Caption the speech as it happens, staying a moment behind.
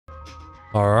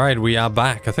Alright, we are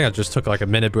back. I think I just took like a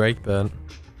minute break, but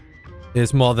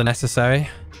it's more than necessary.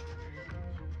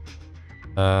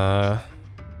 Alright,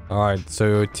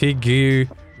 so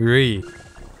Tiguri.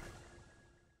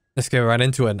 Let's get right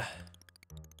into it.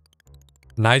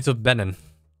 Knights of Benin.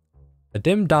 A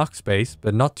dim, dark space,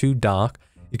 but not too dark.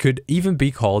 It could even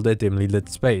be called a dimly lit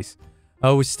space. I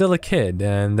was still a kid,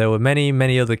 and there were many,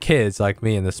 many other kids like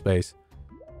me in this space.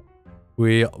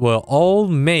 We were all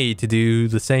made to do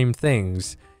the same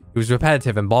things. It was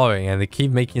repetitive and boring, and they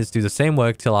keep making us do the same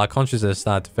work till our consciousness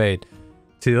started to fade.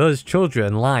 To us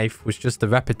children, life was just a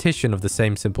repetition of the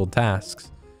same simple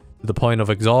tasks. To the point of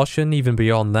exhaustion, even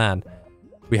beyond that.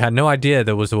 We had no idea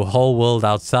there was a whole world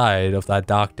outside of that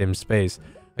dark, dim space.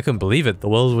 I couldn't believe it. The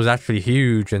world was actually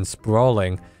huge and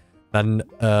sprawling. And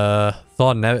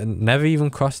thought never even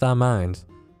crossed our minds.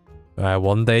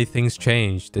 One day things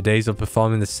changed. The days of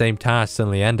performing the same task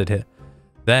suddenly ended here.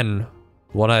 Then,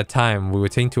 one at a time, we were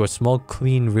taken to a small,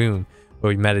 clean room where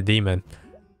we met a demon.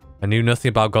 I knew nothing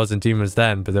about gods and demons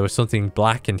then, but there was something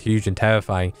black and huge and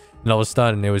terrifying. And all of a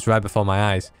sudden, it was right before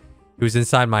my eyes. It was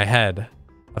inside my head.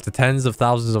 After tens of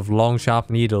thousands of long, sharp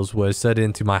needles were inserted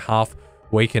into my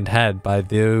half-wakened head by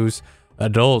those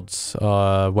adults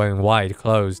wearing white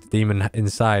clothes, the demon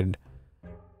inside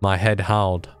my head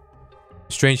howled.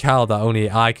 A strange howl that only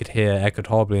I could hear echoed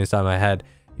horribly inside my head.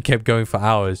 It kept going for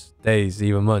hours, days,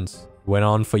 even months. It went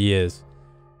on for years.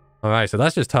 Alright, so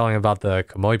that's just telling about the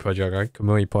Kamui project, right?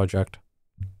 Kamui project.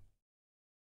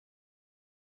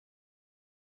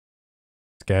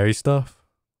 Scary stuff.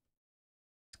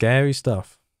 Scary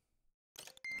stuff.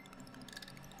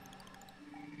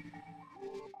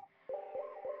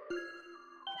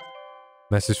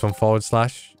 Message from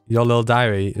 / your little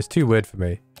diary is too weird for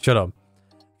me. Shut up.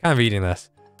 Can't reading this.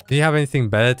 Do you have anything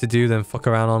better to do than fuck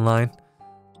around online?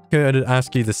 Could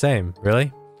ask you the same,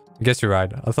 really? I guess you're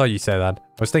right. I thought you'd say that.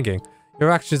 I was thinking, your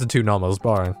actions are too normal, it's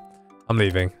boring. I'm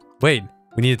leaving. Wait,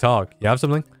 we need to talk. You have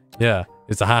something? Yeah,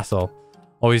 it's a hassle.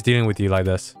 Always dealing with you like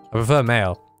this. I prefer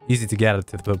mail. Easy to get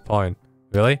to the point.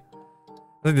 Really?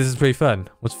 I think this is pretty fun.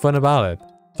 What's fun about it?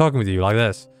 Talking with you like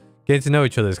this. Getting to know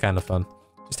each other is kind of fun.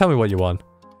 Just tell me what you want.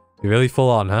 You're really full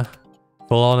on, huh?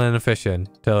 Full on and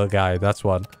efficient. Tell a guy, that's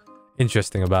what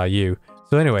interesting about you.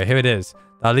 So anyway, here it is.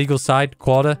 That legal site,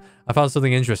 quarter. I found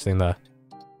something interesting there.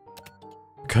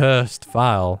 Cursed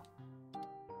file.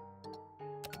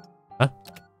 Huh?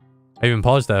 I even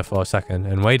paused there for a second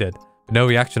and waited. But no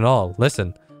reaction at all.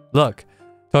 Listen. Look.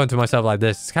 Talking to myself like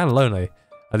this, it's kind of lonely.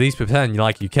 At least pretend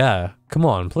like you care. Come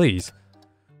on, please.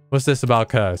 What's this about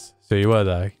curse? So you were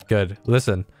there. Good.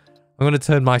 Listen. I'm going to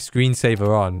turn my screensaver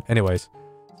on. Anyways.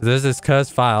 So there's this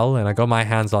cursed file and I got my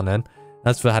hands on it.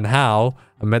 That's for how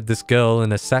I met this girl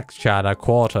in a sex chat at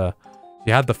quarter.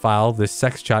 She had the file, this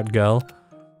sex chat girl.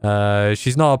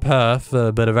 She's not a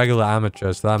perf, but a regular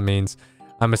amateur, so that means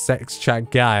I'm a sex chat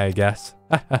guy, I guess.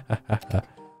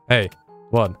 Hey,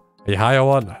 what? Are you high or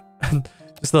what?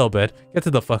 Just a little bit. Get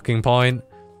to the fucking point.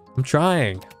 I'm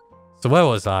trying. So where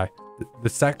was I? The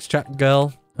sex chat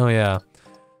girl? Oh yeah.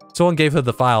 Someone gave her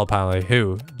the file apparently.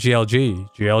 Who? GLG.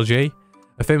 GLG?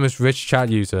 A famous rich chat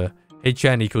user.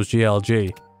 HN equals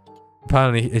GLG.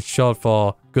 Apparently it's short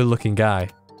for good looking guy.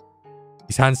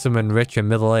 He's handsome and rich and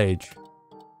middle aged.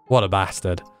 What a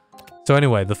bastard. So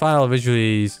anyway, the file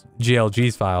originally is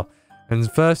GLG's file.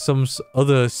 And first some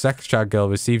other sex chat girl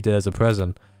received it as a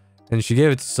present. And she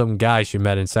gave it to some guy she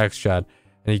met in sex chat.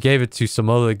 And he gave it to some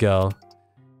other girl.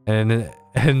 And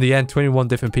in the end, 21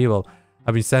 different people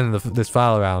have been sending this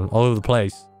file around all over the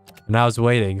place. And I was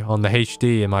waiting on the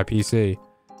HD in my PC.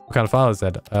 What kind of file is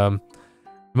that? The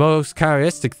most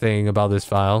characteristic thing about this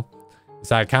file is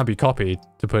that it can't be copied,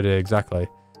 to put it exactly.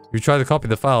 If you try to copy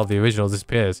the file, the original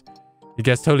disappears. It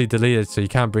gets totally deleted, so you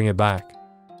can't bring it back.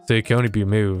 So it can only be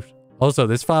moved. Also,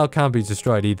 this file can't be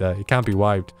destroyed either. It can't be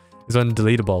wiped. It's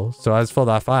undeletable. So as for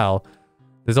that file,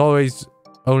 there's always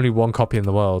only one copy in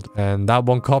the world. And that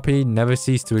one copy never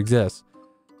ceased to exist.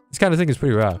 This kind of thing is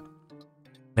pretty rare.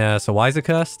 Yeah, so why is it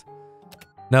cursed?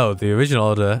 No, the original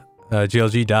order,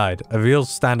 GLG died. A real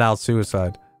standout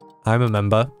suicide. I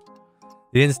remember.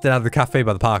 The incident at the cafe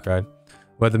by the park, right?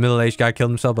 Where the middle-aged guy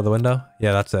killed himself by the window?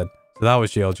 Yeah, that's it. So that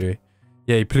was GLG.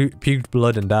 Yeah, he puked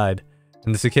blood and died.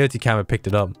 And the security camera picked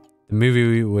it up. The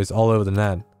movie was all over the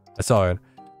net. I saw it.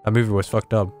 That movie was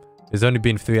fucked up. It's only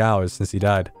been 3 hours since he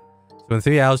died. So in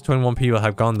 3 hours, 21 people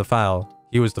have gone the file.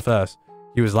 He was the first.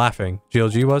 He was laughing.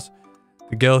 GLG was.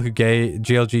 The girl who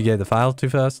GLG gave the file to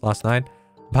first last night.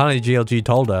 Apparently GLG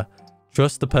told her,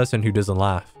 trust the person who doesn't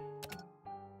laugh.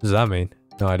 What does that mean?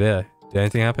 No idea. Did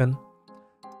anything happen?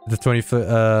 The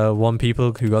 21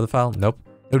 people who got the file? Nope.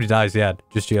 Nobody dies yet.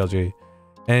 Just GLG.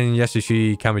 and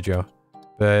Yasushi Kamijo,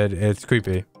 but it's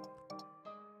creepy.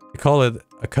 They call it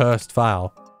a cursed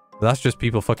file, but that's just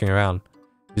people fucking around.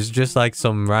 It's just like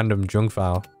some random junk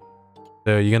file.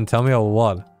 So you gonna tell me or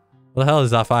what? What the hell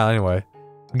is that file anyway?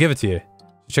 I'll give it to you.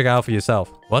 Check it out for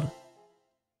yourself. What?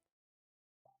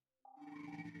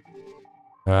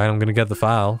 Alright, I'm gonna get the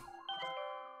file.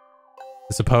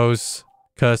 The supposed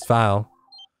cursed file.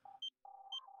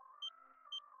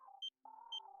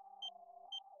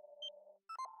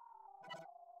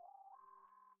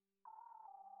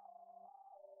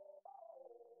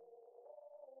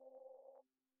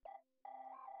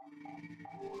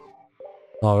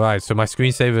 Alright, so my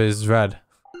screensaver is red.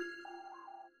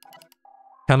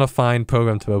 Cannot find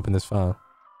program to open this file.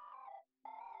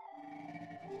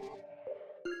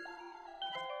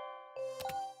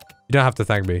 You don't have to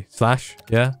thank me. Slash,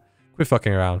 yeah? Quit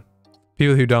fucking around.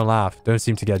 People who don't laugh don't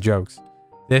seem to get jokes.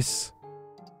 This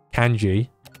kanji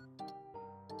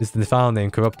is the file name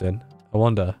corrupted. I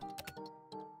wonder.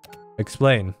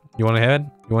 Explain. You want to hear it?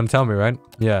 You want to tell me, right?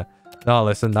 Yeah. No,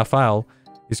 listen. That file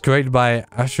is created by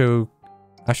Ashoka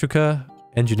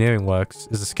Engineering Works.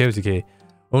 Is a security key.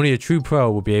 Only a true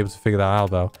pro will be able to figure that out,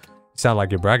 though. You sound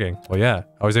like you're bragging. Well, yeah.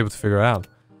 I was able to figure it out.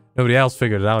 Nobody else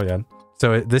figured it out yet.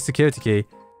 So this security key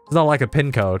is not like a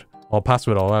PIN code or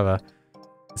password or whatever.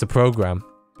 It's a program,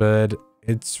 but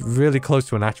it's really close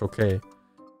to an actual key.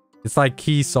 It's like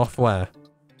key software.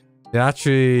 It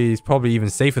actually is probably even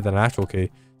safer than an actual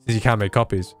key, since you can't make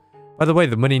copies. By the way,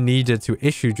 the money needed to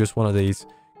issue just one of these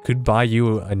could buy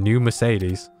you a new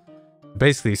Mercedes.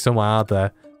 Basically, somewhere out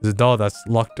there, there's a door that's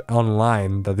locked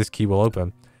online that this key will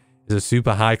open. It's a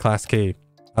super high-class key.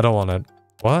 I don't want it.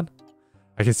 What?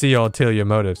 I can see your ulterior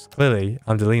motives. Clearly,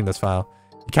 I'm deleting this file.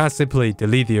 You can't simply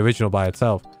delete the original by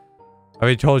itself. I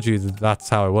already told you that that's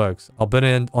how it works. I'll put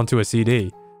it onto a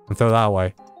CD and throw that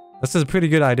away. This is a pretty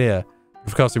good idea.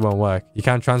 Of course it won't work. You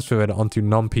can't transfer it onto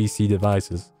non-PC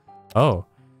devices. Oh.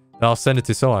 Then I'll send it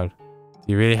to someone.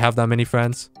 Do you really have that many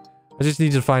friends? I just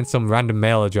need to find some random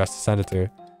mail address to send it to.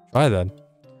 Try then.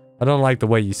 I don't like the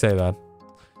way you say that.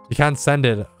 You can't send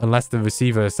it unless the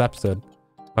receiver accepts it.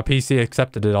 My PC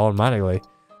accepted it automatically.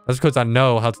 That's because I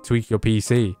know how to tweak your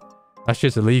PC. That's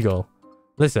just illegal.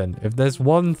 Listen, if there's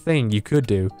one thing you could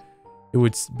do, it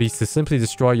would be to simply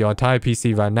destroy your entire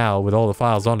PC right now with all the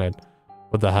files on it.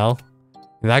 What the hell?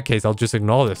 In that case, I'll just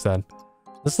ignore this then.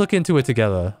 Let's look into it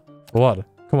together. For what?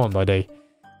 Come on, buddy.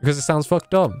 Because it sounds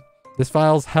fucked up. This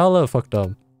file's hella fucked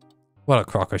up. What a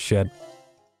crock of shit.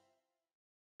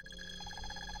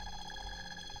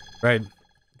 Right.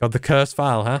 Got the cursed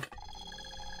file, huh?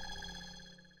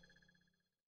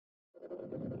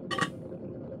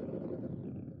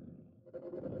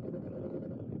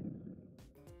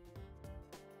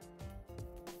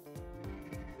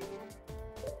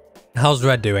 How's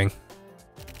Red doing?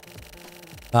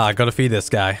 Ah, I gotta feed this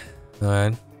guy.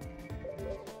 Alright.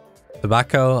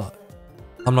 Tobacco.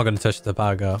 I'm not gonna touch the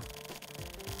tobacco.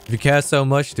 If you care so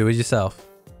much, do it yourself.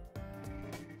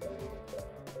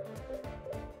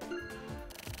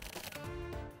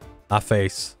 That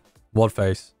face. What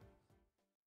face?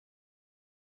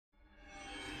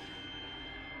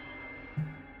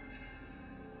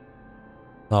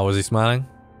 Oh, was he smiling?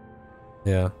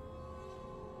 Yeah.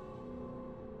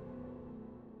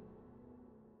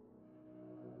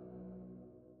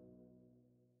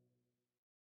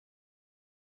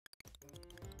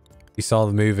 You saw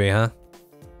the movie, huh?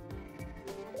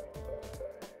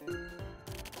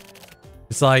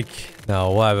 It's like...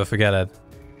 No, whatever, forget it.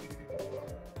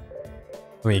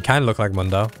 I mean, you kind of look like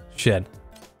Mundo. Shit.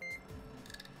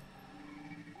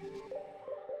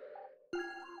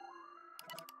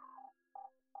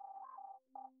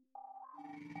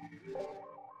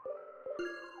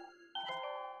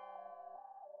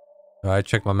 Alright,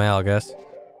 check my mail, I guess.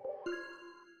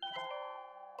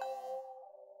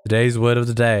 Today's word of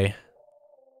the day.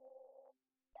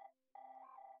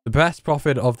 The best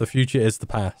prophet of the future is the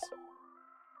past.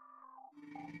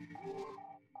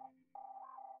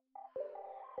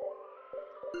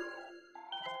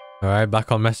 Alright,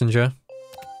 back on Messenger.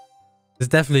 It's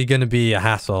definitely going to be a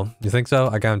hassle. You think so?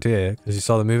 I guarantee it. Because you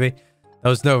saw the movie. There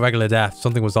was no regular death.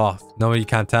 Something was off. No, you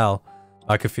can't tell.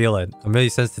 I could feel it. I'm really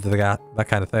sensitive to that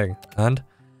kind of thing. And?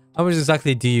 How much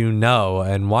exactly do you know?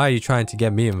 And why are you trying to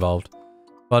get me involved?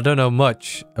 Well, I don't know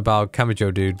much about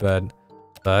Kamijo dude, but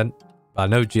I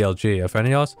know GLG. A friend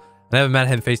of yours? I never met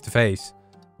him face to face.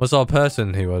 What sort of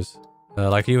person he was?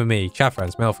 Like you and me. Chat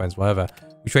friends, male friends, whatever.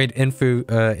 We trade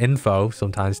info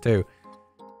sometimes too.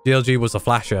 GLG was a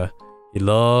flasher. He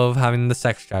loved having the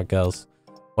sex chat girls.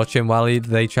 Watch him while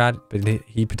they chat, but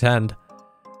he pretend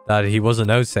that he wasn't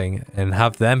noticing, and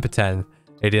have them pretend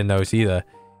they didn't notice either.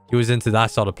 He was into that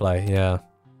sort of play, yeah.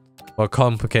 Or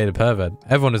complicated pervert.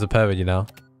 Everyone is a pervert, you know.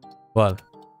 Well,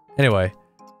 anyway.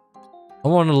 I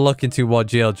want to look into what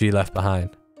GLG left behind.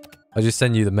 I'll just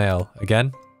send you the mail.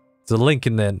 Again? There's a link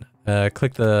in there.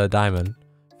 Click the diamond.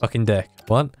 Fucking dick.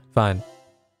 What? Fine.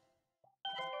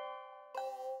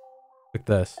 Click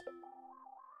this.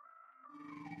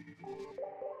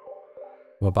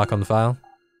 We're back on the file.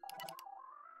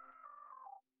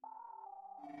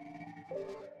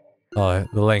 Oh,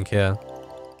 the link here.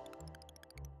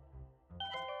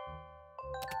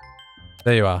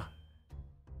 There you are.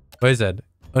 Where is it?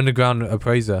 Underground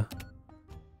appraiser.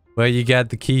 Where you get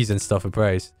the keys and stuff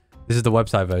appraised. This is the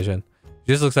website version. It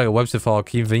just looks like a website for a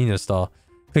convenience store.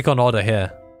 Click on order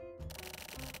here.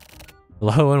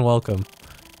 Hello and welcome.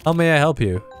 How may I help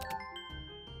you?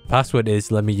 Password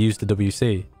is let me use the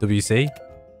WC. WC?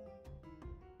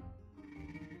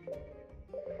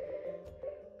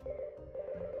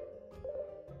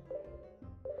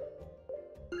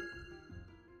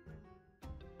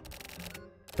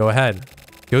 Go ahead.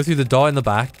 Go through the door in the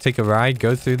back, take a ride,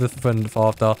 go through the front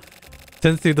fourth door,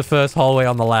 turn through the first hallway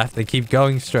on the left, and keep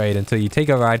going straight until you take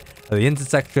a ride at the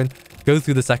intersection, go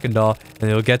through the second door,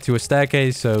 and you'll get to a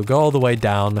staircase, so go all the way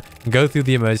down, and go through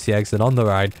the emergency exit on the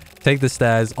right, take the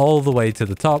stairs all the way to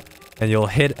the top, and you'll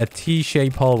hit a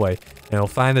T-shaped hallway, and you'll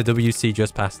find the WC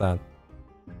just past that.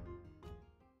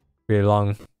 Pretty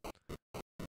long.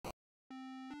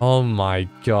 Oh my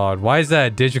god, why is there a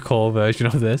digital version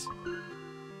of this?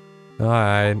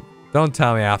 Alright, don't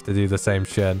tell me I have to do the same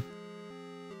shit.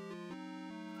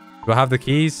 Do I have the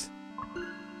keys?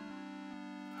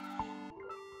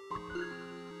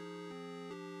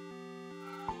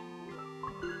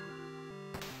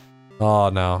 Oh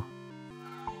no.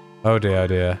 Oh dear, oh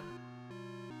dear.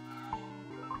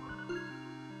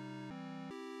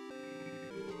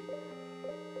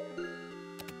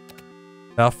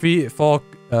 There are four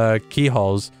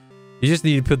keyholes. You just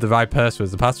need to put the right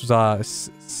passwords. The passwords are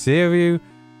Siriu,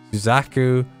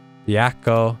 Suzaku,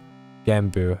 Byako,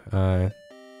 Genbu.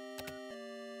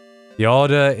 The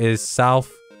order is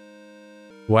south,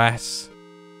 west,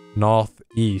 north,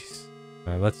 east.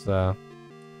 Let's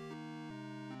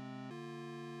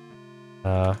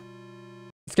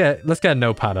get a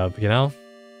notepad up, you know?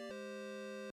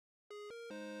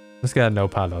 Let's get a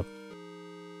notepad up.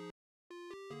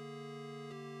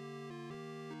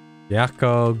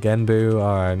 Byako, Genbu,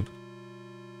 alright.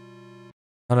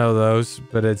 I know those,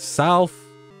 but it's south,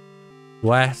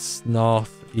 west,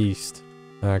 north, east.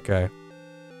 Okay.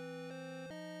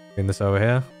 Bring this over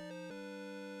here.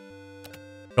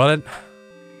 Got it.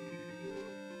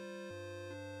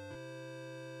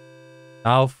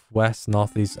 South, west,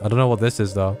 north, east. I don't know what this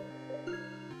is though.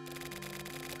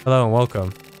 Hello and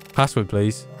welcome. Password,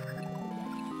 please.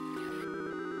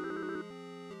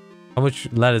 How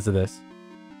much letters are this?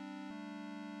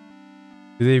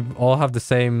 Do they all have the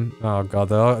same... Oh god,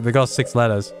 they got 6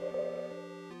 letters.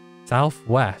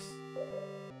 Southwest.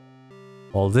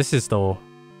 Well, this is the...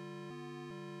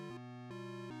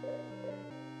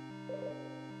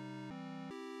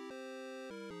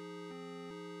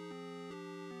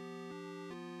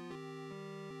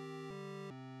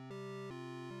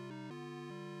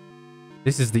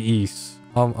 This is the east.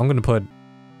 I'm gonna put...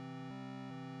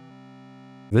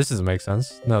 This doesn't make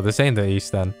sense. No, this ain't the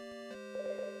east then.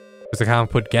 Because I can't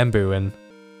put Genbu in.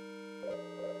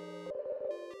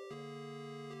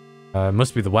 It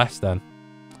must be the west then.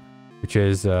 Which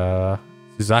is,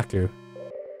 Suzaku.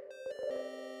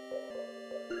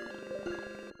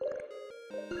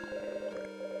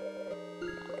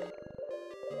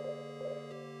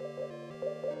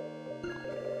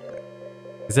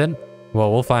 Is it?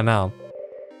 Well, we'll find out.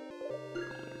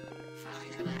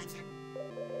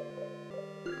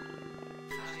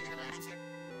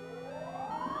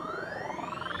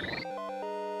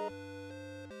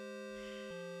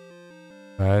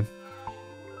 Alright.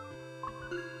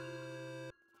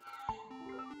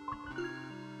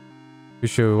 You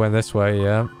sure we went this way,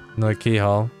 yeah. Another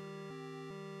keyhole.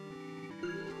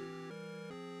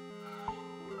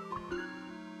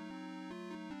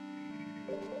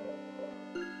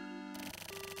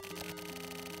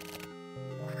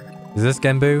 Is this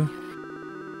Genbu?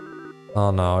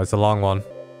 Oh no, it's a long one.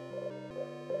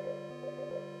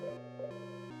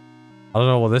 I don't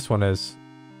know what this one is.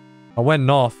 I went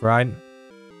north, right?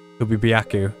 Could be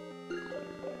Byako.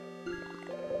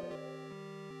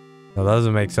 No, that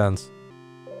doesn't make sense.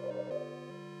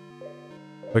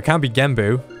 But it can't be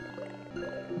Genbu.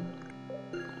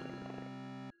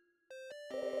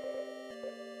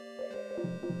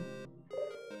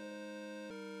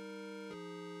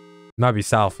 It might be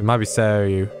south. It might be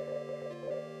Seiryu.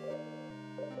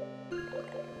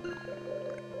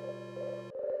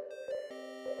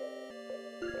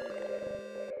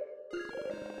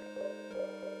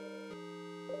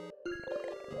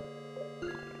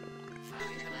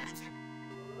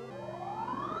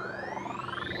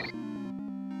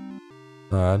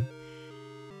 Alright.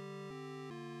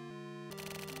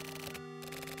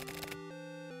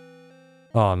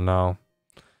 Oh no.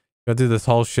 Gotta do this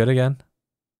whole shit again?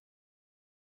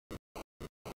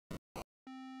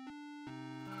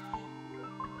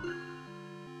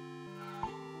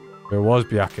 It was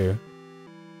Byaku.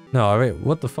 No, wait,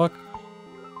 what the fuck?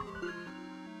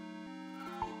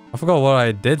 I forgot what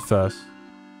I did first.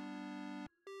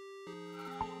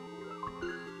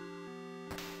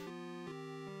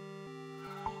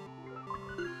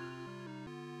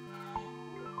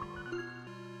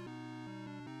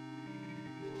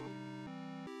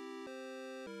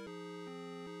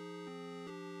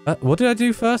 What did I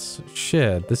do first?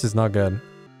 Shit, this is not good.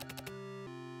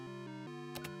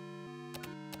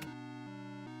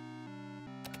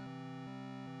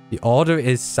 The order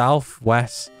is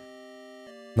southwest,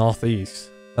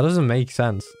 northeast. That doesn't make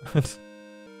sense.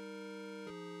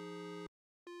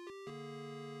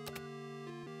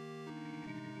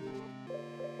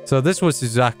 So this was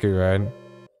Suzaku, right?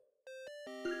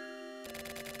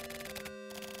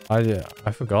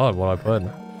 I forgot what I put.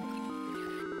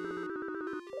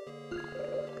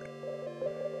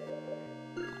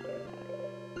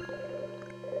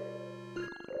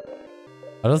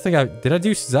 I don't think did I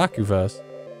do Suzaku first?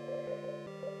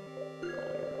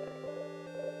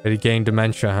 Did he gain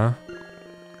dementia, huh?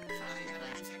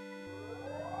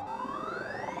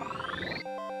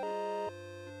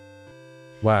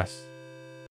 West.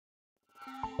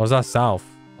 Or was that south?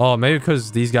 Oh, maybe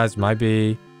because these guys might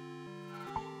be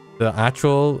the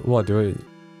actual... What do we...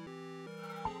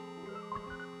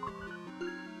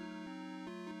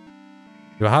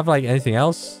 Do I have like anything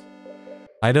else?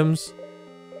 Items?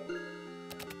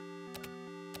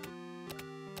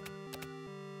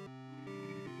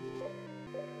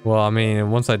 Well, I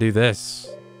mean, once I do this...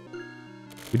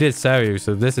 We did Seryu,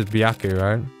 so this is Byaku,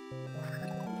 right?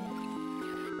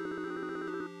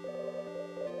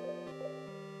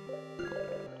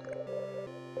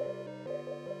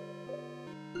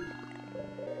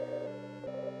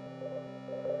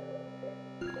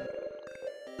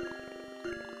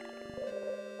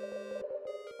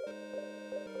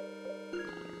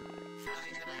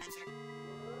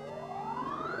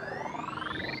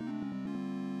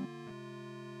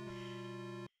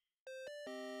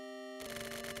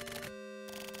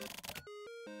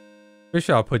 Pretty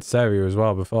sure I put Seryu as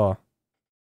well before.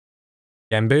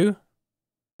 Genbu?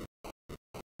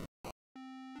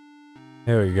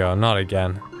 Here we go, not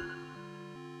again.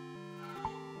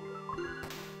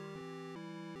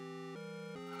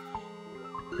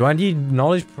 Do I need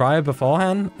knowledge prior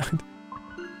beforehand?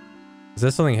 Is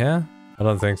there something here? I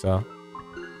don't think so.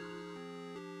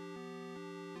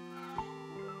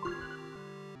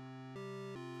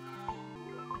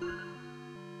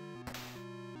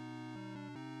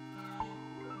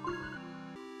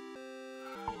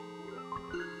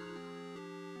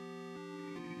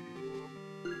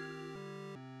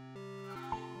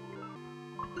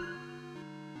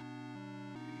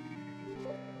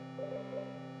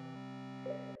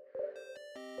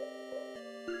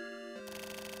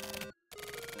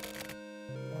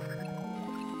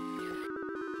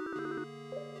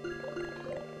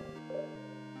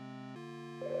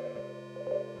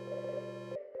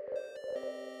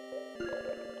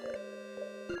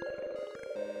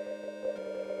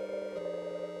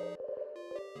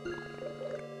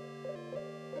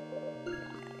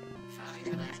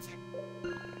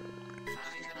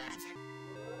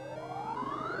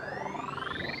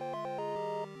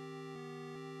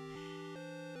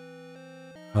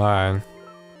 Alright.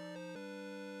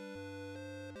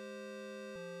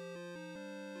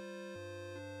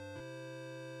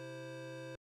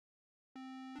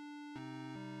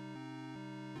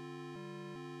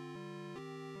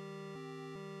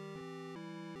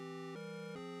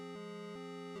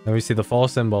 Let me see the 4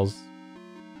 symbols.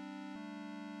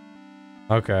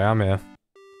 Okay, I'm here.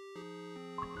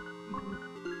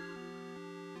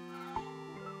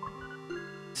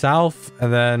 South,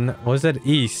 and then, what was it?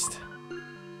 East.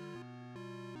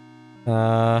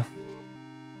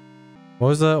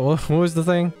 What was the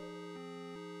thing?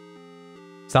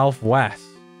 Southwest.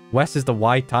 West is the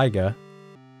white tiger.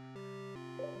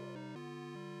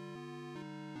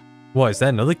 What, is there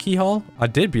another keyhole? I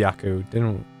did Byaku,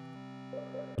 didn't...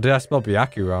 Or did I spell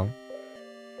Byaku wrong?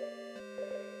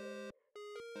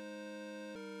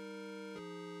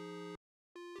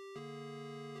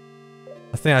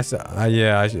 I think I said...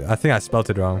 yeah, I think I spelled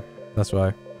it wrong. That's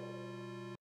why.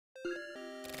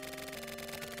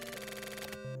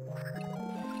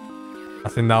 I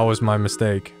think that was my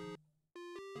mistake.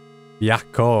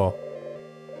 Byako.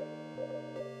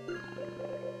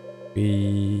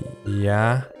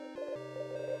 Yeah.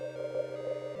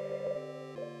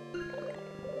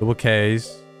 Double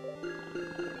Ks.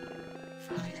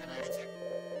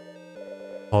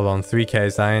 Hold on, 3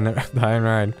 Ks. That ain't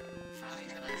right.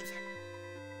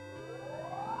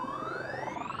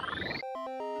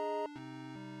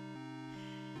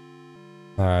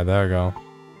 Alright, there we go.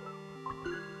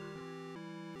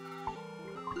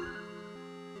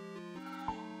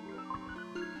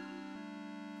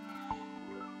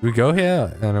 Did we go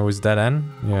here and it was dead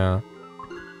end? Yeah.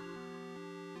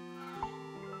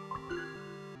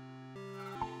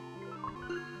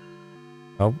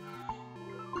 Oh.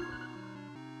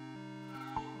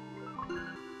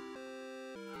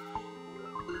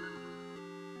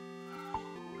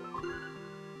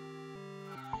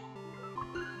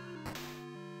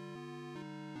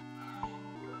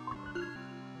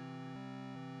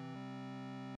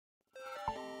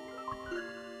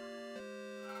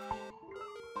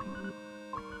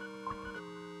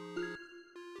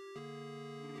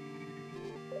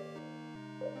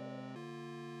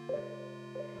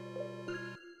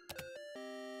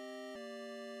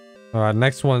 Alright,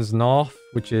 next one's north,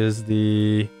 which is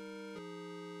the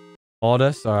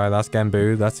Orders. Alright, that's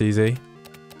Genbu. That's easy.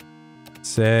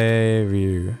 Save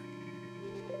you.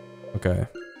 Okay.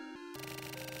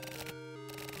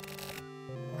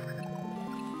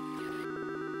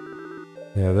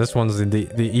 Yeah, this one's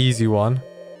the easy one.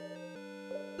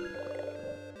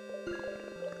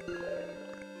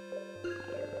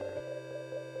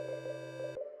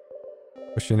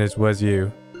 Question is, where's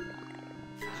you?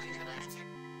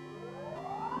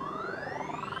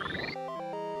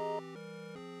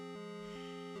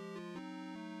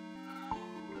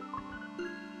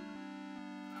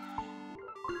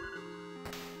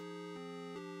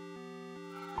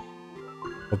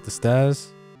 Up the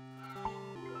stairs.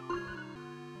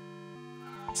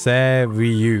 Save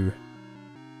you.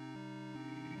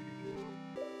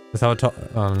 That's how it talk.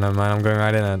 Oh, never mind. I'm going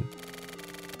right in it.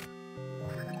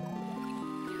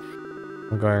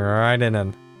 I'm going right in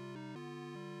it.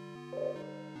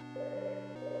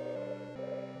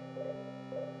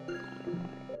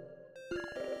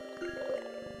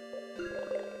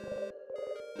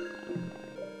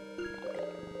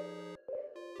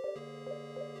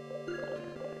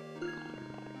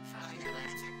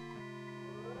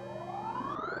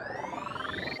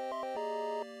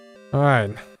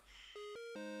 Alright.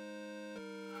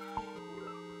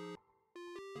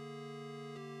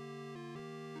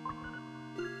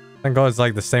 Thank God it's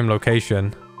like the same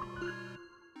location.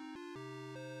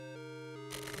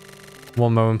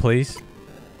 One moment, please.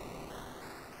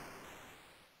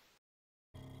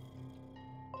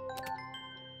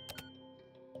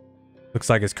 Looks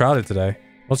like it's crowded today.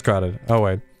 What's crowded? Oh,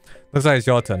 wait. Looks like it's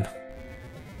your turn.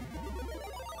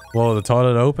 Whoa, the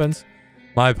toilet opens?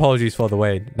 My apologies for the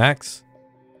wait. Next.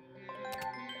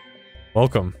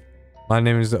 Welcome. My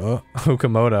name is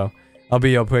Okamoto. I'll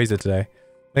be your praiser today.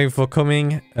 Thank you for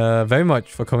coming, very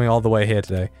much for coming all the way here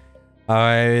today.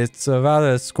 It's a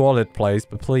rather squalid place,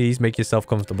 but please make yourself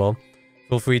comfortable.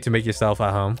 Feel free to make yourself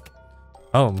at home.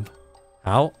 Home?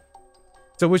 How?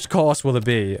 So which course will it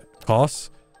be? Course?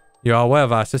 You are aware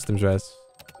of our systems, Res.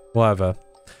 Whatever.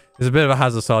 It's a bit of a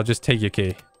hassle, so I'll just take your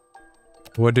key.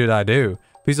 What did I do?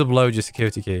 Please upload your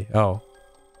security key. Oh.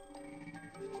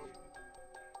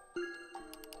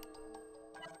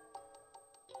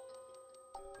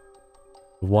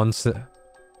 One-time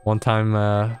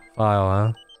file,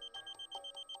 huh?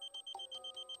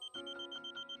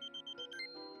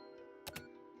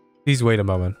 Please wait a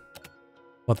moment.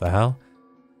 What the hell?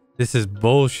 This is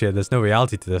bullshit. There's no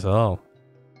reality to this at all.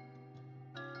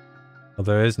 Well,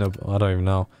 there is no... I don't even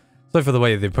know. Sorry for the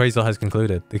wait. The appraisal has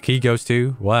concluded. The key goes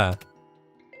to... where?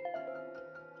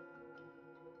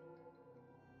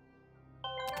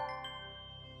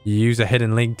 You use a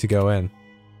hidden link to go in.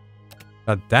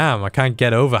 God damn, I can't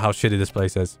get over how shitty this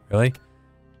place is. Really?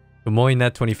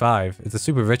 Kamui.net25. It's a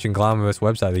super rich and glamorous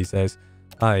website these days.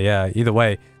 Ah, yeah. Either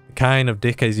way, the kind of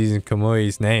dickheads using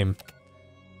Kamui's name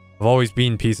have always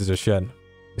been pieces of shit.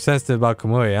 You're sensitive about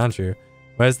Kamui, aren't you?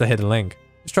 Where's the hidden link?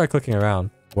 Just try clicking around.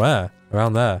 Where?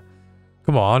 Around there.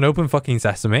 Come on, open fucking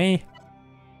sesame.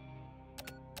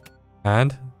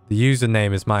 And the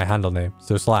username is my handle name,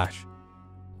 so /.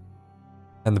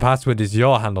 And the password is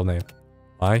your handle name.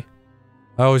 Why?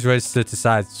 I always register to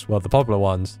sites, well, the popular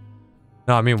ones.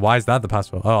 No, I mean, why is that the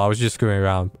password? Oh, I was just screwing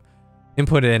around.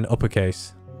 Input it in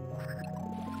uppercase.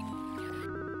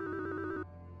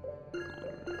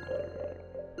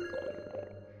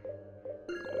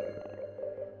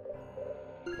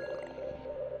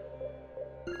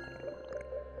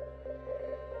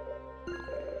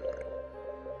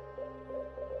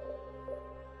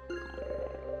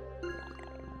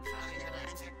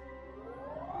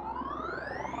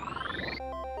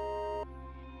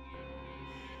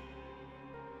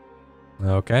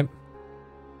 Okay.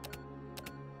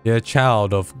 You're a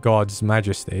child of God's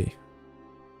majesty.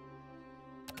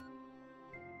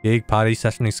 Gig, party,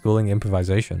 sessioning, schooling,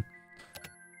 improvisation.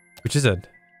 Which is it?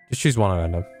 Just choose one at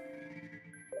random.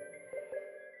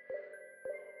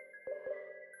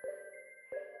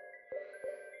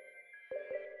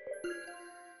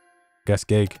 Guess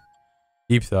gig.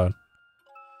 Deep throat.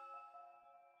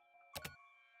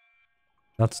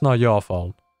 That's not your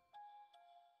fault.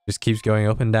 Just keeps going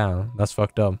up and down. That's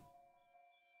fucked up.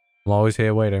 I'm always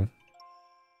here waiting.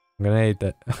 I'm gonna hate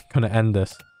that. I'm gonna end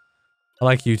this. I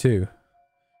like you too.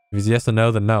 If it's yes or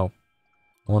no, then no.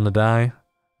 I wanna die?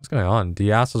 What's going on? Do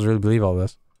you assholes really believe all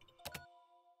this?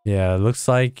 Yeah, it looks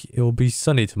like it will be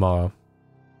sunny tomorrow.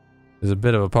 There's a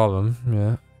bit of a problem,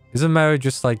 yeah. Isn't Mary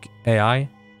just like AI?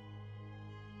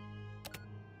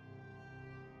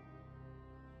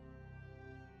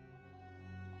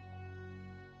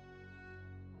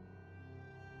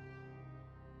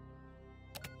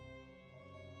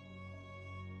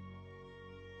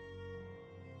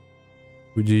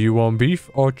 Do you want beef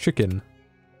or chicken?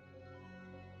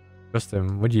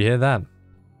 Justin, would you hear that?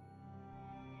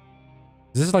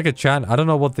 Is this like a chant? I don't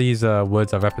know what these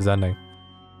words are representing.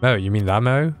 Mary, you mean that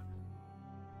Mary?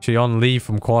 She on leave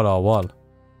from quarter or what?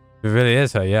 If it really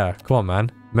is her, yeah. Come on,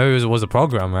 man. Mary was a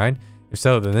program, right? If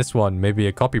so, then this one may be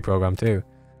a copy program too.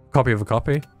 Copy of a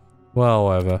copy? Well,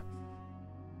 whatever.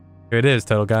 Here it is,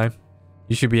 turtle guy.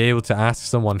 You should be able to ask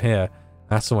someone here.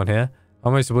 Ask someone here?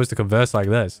 How am I supposed to converse like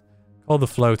this? Call the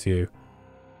flow to you.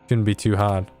 Shouldn't be too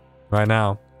hard. Right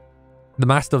now. The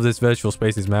master of this virtual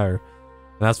space is Meru.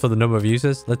 And as for the number of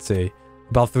users, let's see.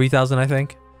 About 3,000, I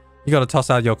think. You gotta toss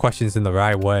out your questions in the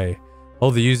right way.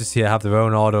 All the users here have their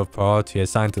own order of priority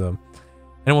assigned to them.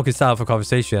 Anyone can start off a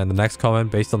conversation and the next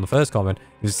comment based on the first comment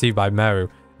is received by Meru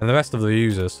and the rest of the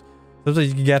users. Sometimes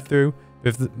you can get through.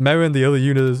 If Meru and the other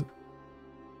users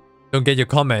don't get your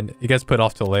comment, it gets put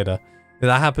off till later. If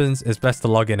that happens, it's best to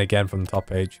log in again from the top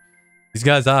page. These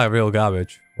guys are real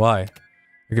garbage. Why?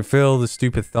 I can feel the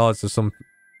stupid thoughts of some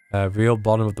real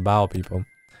bottom of the barrel people.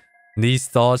 And these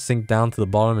thoughts sink down to the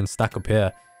bottom and stack up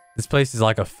here. This place is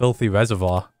like a filthy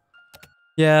reservoir.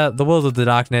 Yeah, the world of the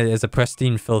Darknet is a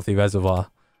pristine filthy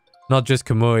reservoir. Not just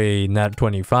Kamui Net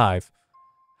 25.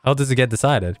 How does it get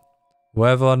decided?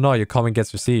 Whether or not your comment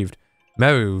gets received.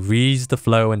 Meru reads the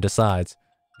flow and decides.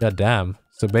 God damn.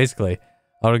 So basically,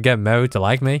 I would get Meru to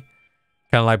like me?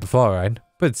 Kinda like before, right?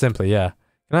 But simply, yeah.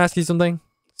 Can I ask you something?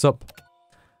 Sup?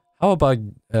 How about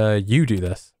you do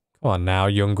this? Come on now,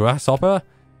 young grasshopper.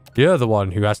 You're the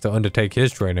one who has to undertake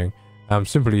his training. I'm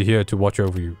simply here to watch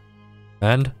over you.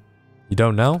 And? You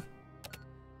don't know?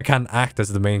 I can't act as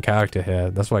the main character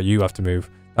here. That's why you have to move.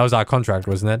 That was our contract,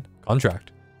 wasn't it?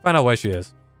 Contract. Find out where she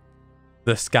is.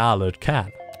 The Scarlet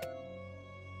Cat.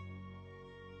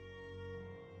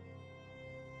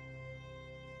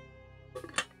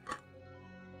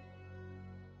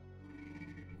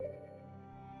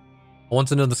 I want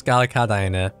to know the Scarlet Cat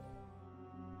in here.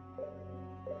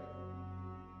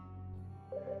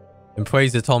 And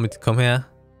Praiser told me to come here.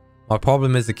 My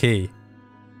problem is the key.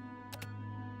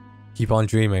 Keep on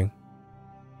dreaming.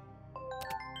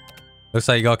 Looks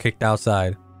like you got kicked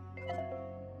outside.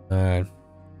 Alright.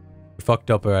 We fucked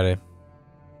up already.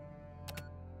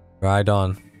 Right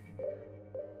on.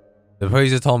 The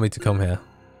Praiser told me to come here.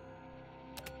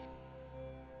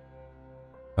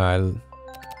 Alright.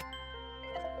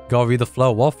 Gotta read the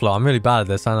flow. What flow? I'm really bad at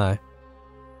this, aren't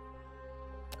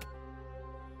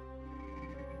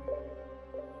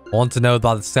I want to know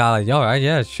about the salad. Alright,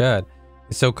 yeah, sure.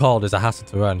 It's so cold, it's a hassle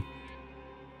to run.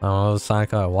 Oh,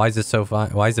 Psycho. Why is it so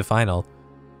why is it final?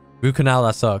 Root canal,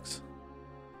 that sucks.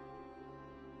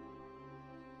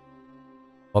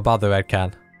 What about the red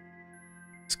cat?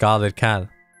 Scarlet cat.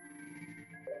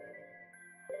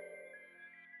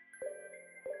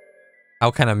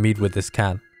 How can I meet with this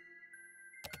cat?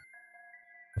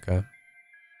 Okay.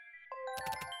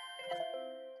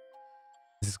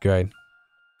 This is great.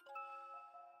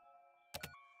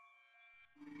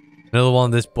 Another one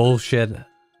of this bullshit.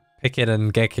 Pick it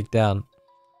and get kicked down.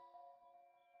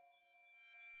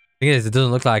 Thing is, it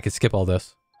doesn't look like I could skip all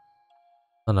this.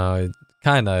 Oh no, it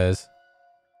kinda is.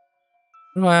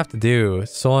 What do I have to do?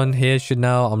 Someone here should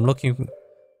know. I'm looking.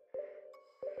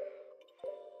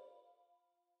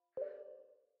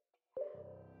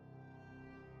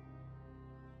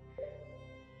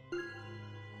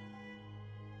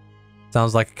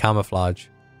 Sounds like a camouflage.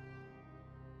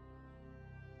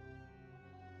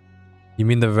 You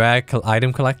mean the rare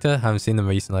item collector? Haven't seen them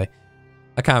recently.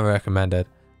 I can't recommend it.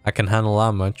 I can handle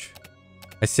that much.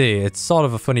 I see. It's sort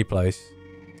of a funny place.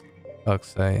 Fuck's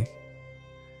sake.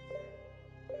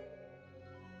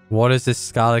 What is this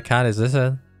Scarlet Cat? Is this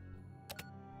it?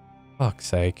 Fuck's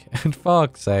sake.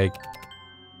 Fuck's sake.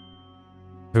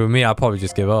 If it were me, I'd probably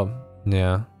just give up.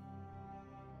 Yeah.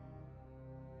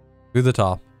 To the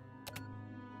top.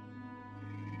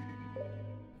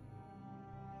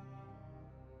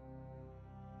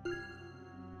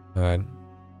 Alright.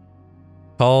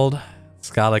 Cold.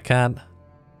 Scarlet Cat.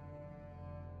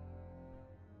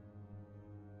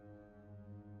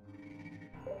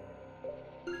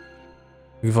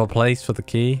 Looking for a place for the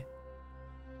key.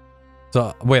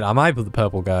 So, wait, am I the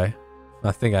purple guy?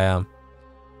 I think I am.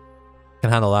 Can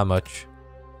handle that much.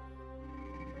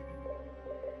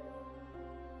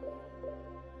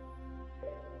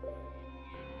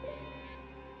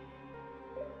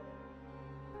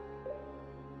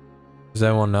 Does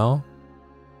anyone know?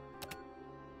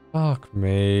 Fuck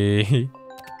me.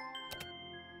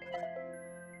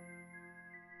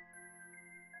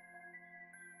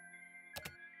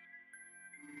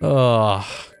 Oh,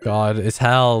 God. It's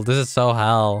hell. This is so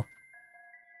hell.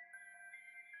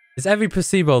 Is every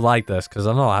placebo like this? Because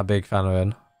I'm not a big fan of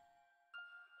it.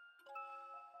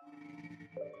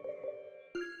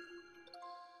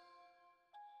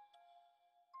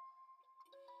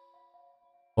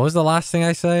 What was the last thing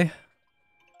I say?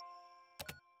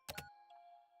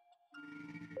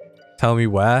 Tell me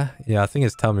where? Yeah, I think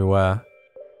it's tell me where.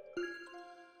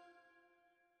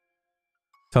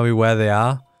 Tell me where they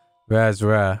are. Rare is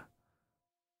rare.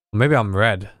 Maybe I'm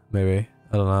red. Maybe.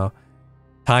 I don't know.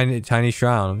 Tiny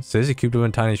Shroud. So is he keep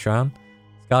doing Tiny Shroud?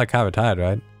 Scarlet Cat retired,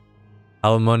 right?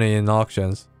 Our money in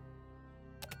auctions.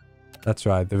 That's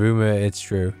right. The rumor, it's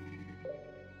true.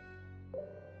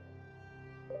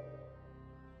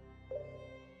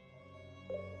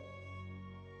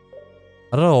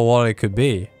 I don't know what it could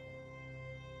be.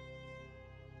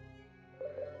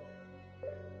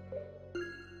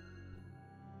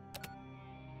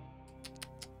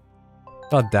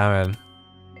 God damn it.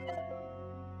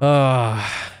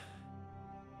 Ugh.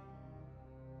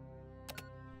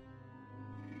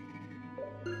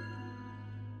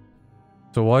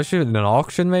 So what should an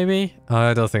auction maybe?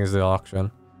 I don't think it's the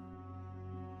auction.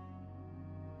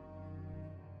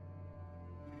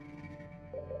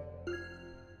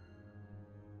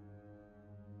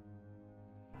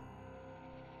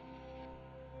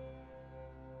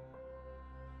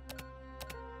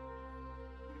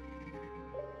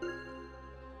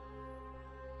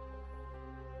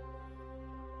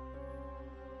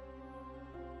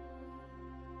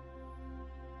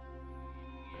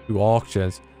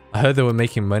 Auctions. I heard they were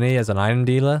making money as an item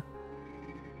dealer.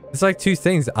 It's like two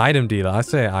things. Item dealer. I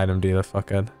say item dealer.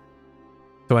 Fuck it.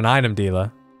 So an item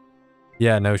dealer.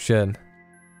 Yeah, no shit.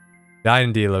 The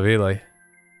item dealer, really.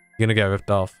 You're gonna get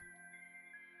ripped off.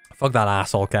 Fuck that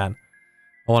asshole cat.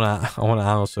 I wanna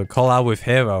also call out with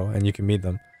hero and you can meet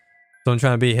them. Someone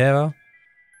trying to be hero?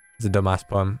 It's a dumbass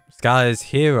pun. Sky is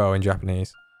hero in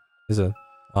Japanese. Is it?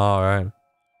 Alright.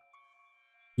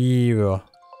 Hero.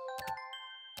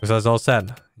 So that's all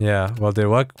set. Yeah, well, did it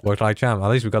work? Worked like champ. At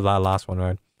least we got that last one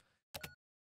right.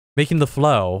 Making the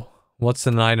flow. What's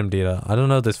an item dealer? I don't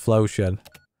know this flow shit.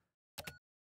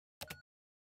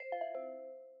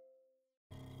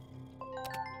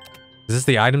 Is this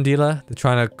the item dealer? They're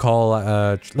trying to call,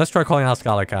 let's try calling out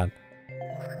Scarlet Cat.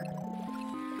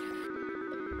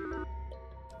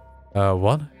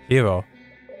 What? Hero.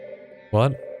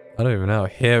 What? I don't even know.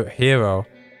 Hero.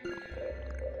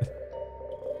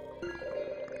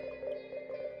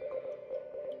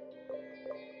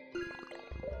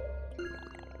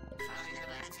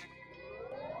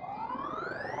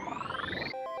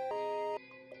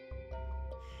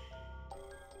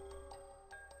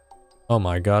 Oh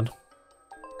my god.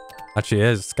 Actually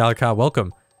is. Scarlet Cat,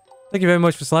 welcome. Thank you very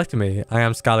much for selecting me. I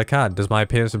am Scarlet Cat. Does my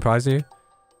appearance surprise you?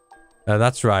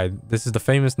 That's right. This is the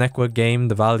famous network game,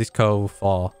 The Valdez Cove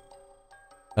 4.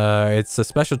 It's a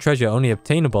special treasure only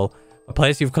obtainable a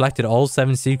place you've collected all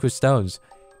 7 secret stones.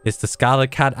 It's the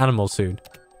Scarlet Cat animal suit.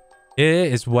 Here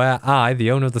is where I,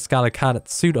 the owner of the Scarlet Cat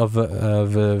suit of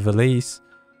Valise,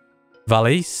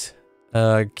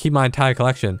 keep my entire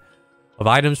collection of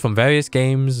items from various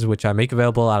games, which I make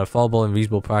available at affordable and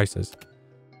reasonable prices.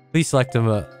 Please select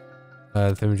them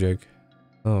Thimjig.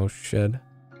 Oh shit.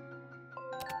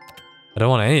 I don't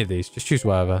want any of these. Just choose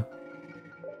whatever.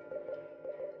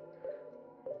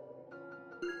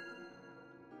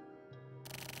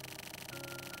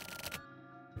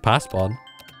 Passport.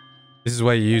 This is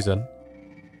where you use it.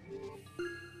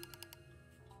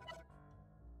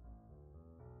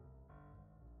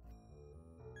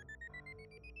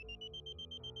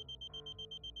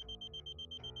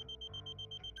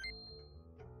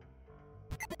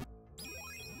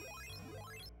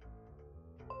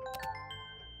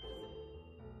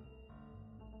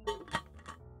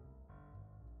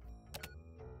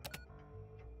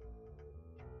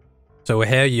 So we're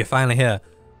here, you're finally here.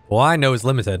 All I know is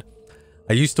limited.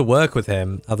 I used to work with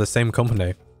him at the same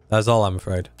company. That's all, I'm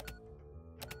afraid.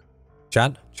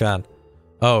 Chat? Chat.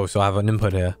 Oh, so I have an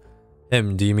input here.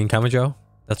 Him, do you mean Kamajo?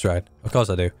 That's right. Of course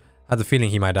I do. I had the feeling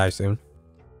he might die soon.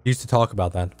 He used to talk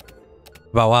about that.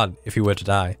 About what, if he were to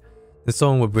die? Then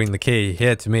someone would bring the key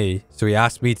here to me, so he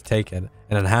asked me to take it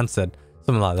and enhance it.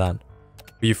 Something like that.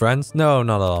 Were you friends? No,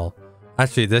 not at all.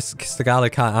 Actually, this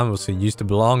Scarlet Cat Ambush used to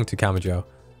belong to Kamajo.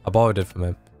 I borrowed it from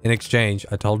him. In exchange,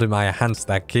 I told him I enhanced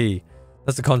that key.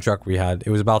 That's the contract we had.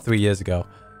 It was about 3 years ago.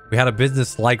 We had a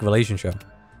business-like relationship.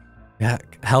 Yeah,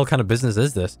 hell kind of business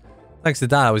is this? Thanks to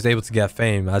that, I was able to get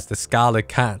fame as the Scarlet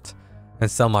Cat and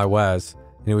sell my wares.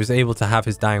 And he was able to have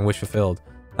his dying wish fulfilled.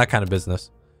 That kind of business.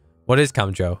 What is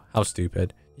Kamajo? How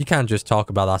stupid. You can't just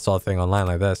talk about that sort of thing online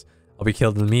like this. I'll be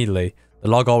killed immediately. The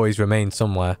log always remained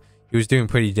somewhere. He was doing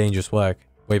pretty dangerous work.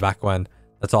 Way back when.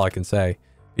 That's all I can say.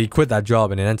 He quit that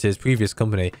job and entered his previous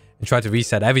company and tried to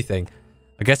reset everything.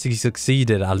 I guess he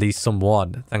succeeded at least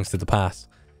somewhat, thanks to the past.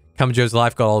 Kamajo's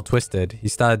life got all twisted. He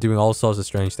started doing all sorts of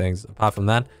strange things. Apart from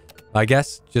that, I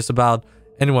guess just about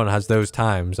anyone has those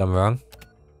times, am I wrong?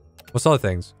 What sort of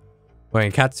things?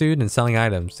 Wearing a catsuit and selling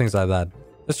items, things like that.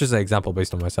 That's just an example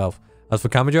based on myself. As for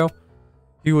Kamajo,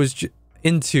 he was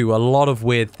into a lot of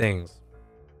weird things.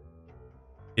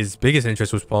 His biggest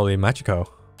interest was probably Machiko.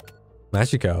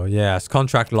 Machiko, yes,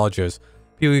 contract lodgers.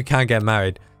 People who can't get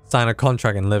married, sign a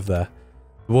contract and live there.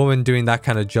 The woman doing that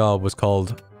kind of job was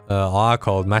called, are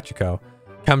called Machiko.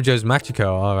 Kamajo's Machiko,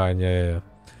 alright, yeah.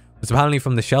 Was apparently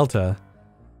from the shelter.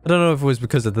 I don't know if it was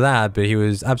because of that, but he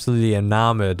was absolutely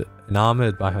enamored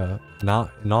by her.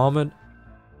 Enamored?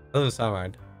 Doesn't sound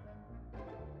right.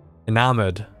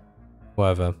 Enamored.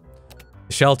 Whatever.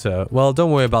 The shelter. Well,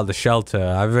 don't worry about the shelter.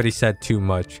 I've already said too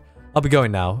much. I'll be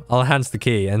going now. I'll enhance the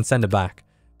key and send it back.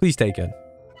 Please take it.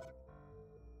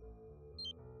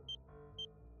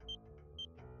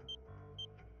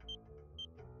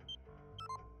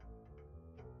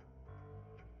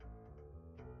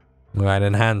 Alright,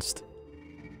 enhanced.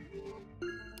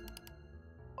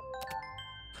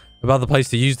 About the place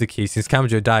to use the key, since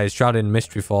Kamajo died is shrouded in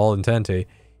mystery for all eternity.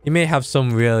 He may have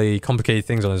some really complicated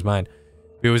things on his mind,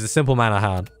 but it was a simple man at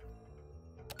heart.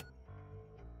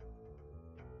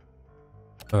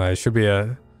 Alright, it should be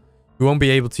a... We won't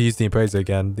be able to use the appraiser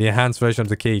again. The enhanced version of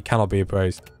the key cannot be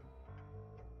appraised.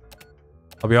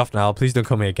 I'll be off now. Please don't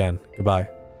call me again. Goodbye.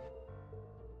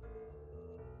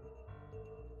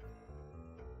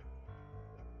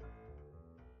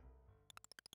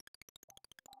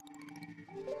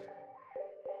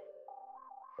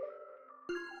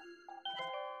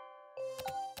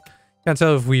 Can't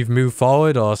tell if we've moved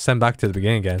forward or sent back to the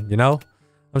beginning again, you know?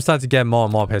 I'm starting to get more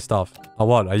and more pissed off. Or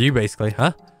what? Are you basically,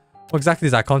 huh? What exactly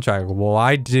is that contract?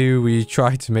 Why do you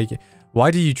try to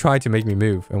make me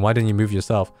move? And why didn't you move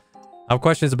yourself? I have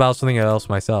questions about something else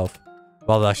myself.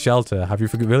 About that shelter. Have you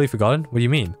really forgotten? What do you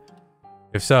mean?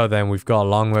 If so, then we've got a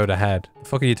long road ahead. The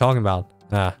fuck are you talking about?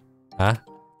 Huh?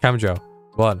 Kamajo.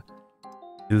 What?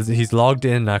 He's logged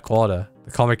in that quarter.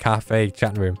 The comic cafe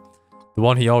chat room. The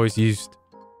one he always used.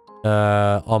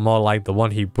 Or more like the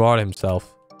one he brought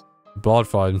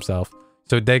for himself.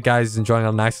 So dead guy's enjoying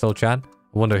a nice little chat.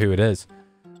 I wonder who it is.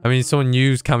 I mean, someone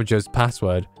used Kamajo's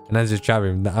password and entered his chat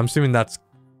room. I'm assuming that's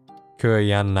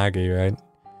Kuroyanagi, right?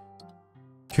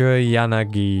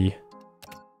 Kuroyanagi.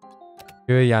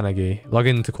 Log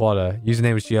into quarter.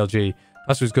 Username is GLG.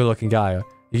 Password's good looking guy. You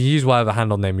can use whatever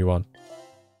handle name you want.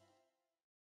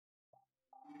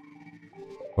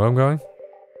 Where I'm going?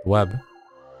 Web.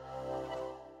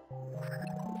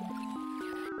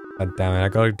 God damn it, I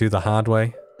gotta do the hard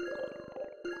way.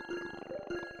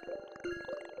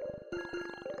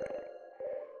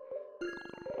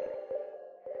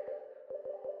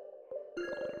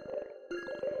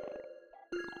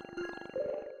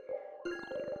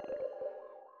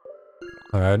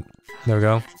 Alright, there we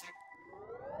go.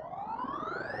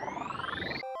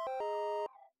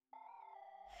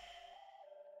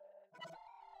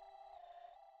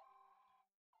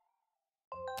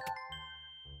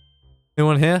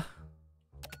 Anyone here?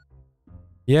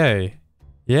 Yay.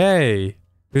 Yay.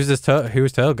 Who's this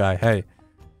turtle guy? Hey.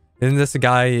 Isn't this a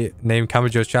guy named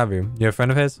Kamajo's chat room? You a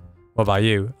friend of his? What about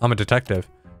you? I'm a detective.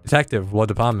 Detective? What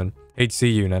department? HC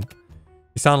unit.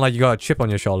 You sound like you got a chip on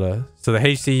your shoulder. So the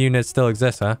HC unit still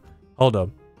exists, huh? Hold up.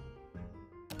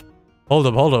 Hold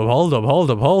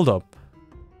up.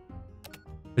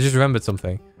 I just remembered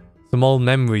something. Some old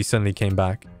memory suddenly came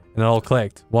back. And it all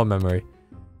clicked. What memory?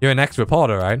 You're an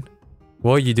ex-reporter, right?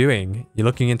 What are you doing? You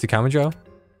looking into Kamajo?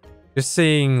 Just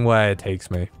seeing where it takes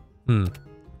me.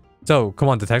 So, come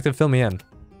on, detective, fill me in.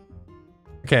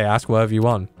 Okay, ask whatever you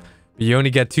want. but you only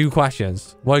get 2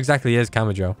 questions. What exactly is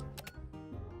Kamajo?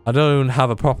 I don't have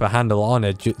a proper handle on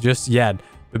it just yet,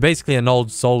 but basically an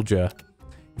old soldier.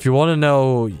 If you want to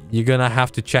know, you're gonna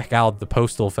have to check out the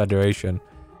Postal Federation.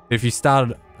 If you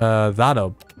start that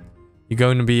up, you're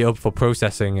going to be up for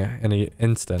processing in an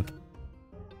instant.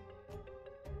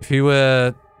 If you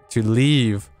were to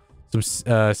leave some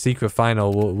secret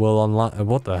final will unlock...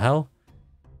 What the hell?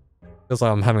 Feels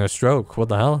like I'm having a stroke. What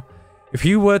the hell? If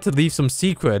you were to leave some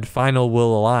secret, final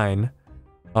will align.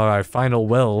 Alright, final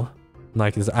will.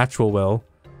 Like his actual will.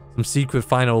 Some secret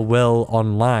final will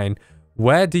online.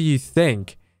 Where do you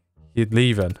think he'd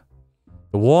leave it?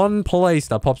 The one place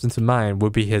that pops into mind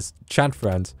would be his chat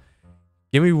friends.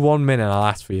 Give me 1 minute and I'll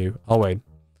ask for you. Oh wait.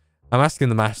 I'm asking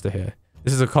the master here.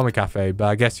 This is a comic cafe, but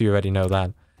I guess you already know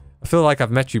that. I feel like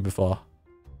I've met you before.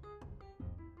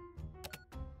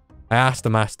 I asked the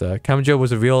master. Kamajo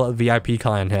was a real VIP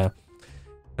client here.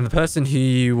 And the person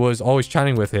he was always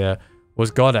chatting with here was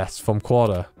Goddess from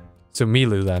Quarter. So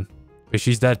Milu then. But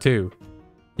she's dead too.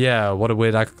 Yeah, what a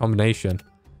weird combination.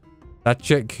 That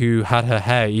chick who had her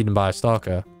hair eaten by a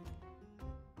stalker.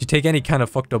 You take any kind of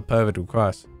fucked up pervert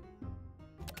request.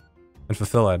 And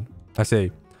fulfill it. I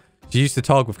see. She used to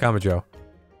talk with Kamajo.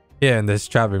 Here in this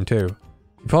chat room too.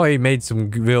 You probably made some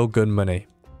real good money.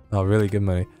 Oh, really good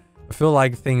money. I feel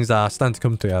like things are starting to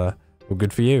come together. Well,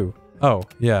 good for you. Oh,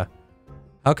 yeah.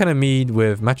 How can I meet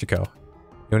with Machiko?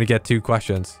 You only get 2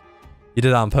 questions. You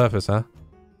did that on purpose, huh?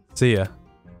 See ya.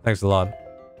 Thanks a lot.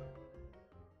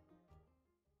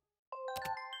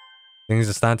 Things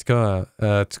are starting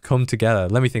to come together.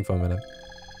 Let me think for a minute.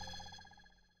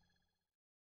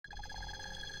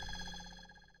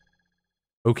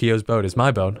 Okio's boat is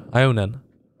my boat. I own it.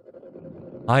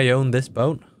 I own this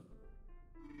boat.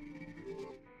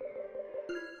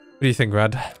 What do you think,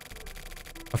 Red?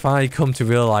 I finally come to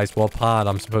realize what part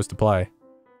I'm supposed to play.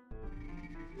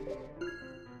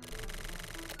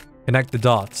 Connect the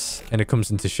dots, and it comes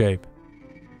into shape.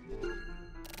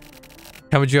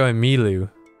 Kamajo and Milu.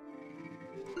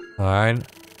 Alright.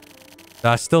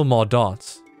 There are still more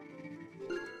dots.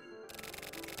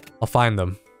 I'll find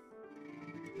them.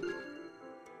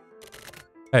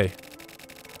 Hey.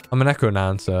 I'm an echo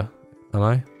announcer. Am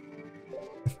I?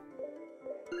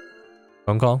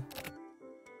 Phone call?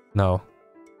 No.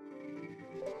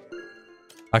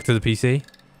 Back to the PC?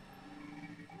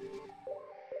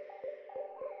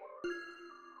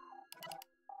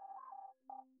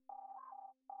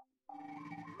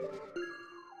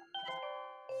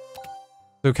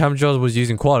 So Kamajo was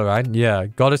using Quarter, right? Yeah.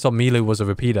 Goddess or Milu was a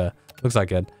repeater. Looks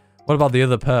like it. What about the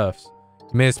other perfs?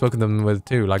 You may have spoken them with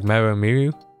too, like Meru and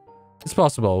Miru? It's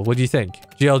possible. What do you think?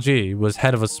 GLG was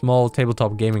head of a small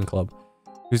tabletop gaming club.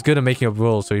 He was good at making up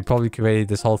rules, so he probably created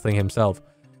this whole thing himself.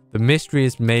 The mystery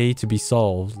is made to be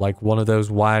solved, like one of those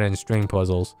wire and string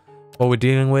puzzles. What we're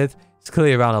dealing with is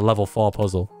clearly around a level 4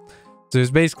 puzzle. So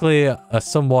it's basically a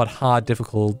somewhat hard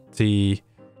difficulty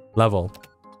level.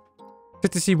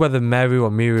 Just to see whether Meru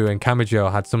or Miru and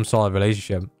Kamajo had some sort of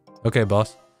relationship. Okay,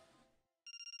 boss.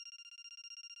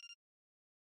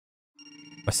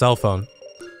 My cell phone.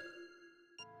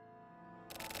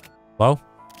 Hello?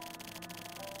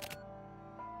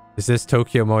 Is this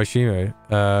Tokyo Morishima?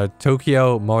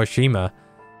 Tokyo Morishima?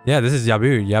 Yeah, this is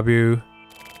Yabu. Yabu...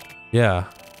 Yeah.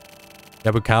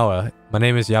 Yabukawa. My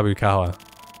name is Yabukawa.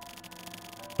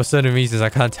 For certain reasons, I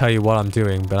can't tell you what I'm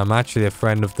doing, but I'm actually a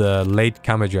friend of the late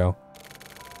Kamajo.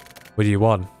 What do you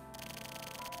want?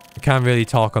 I can't really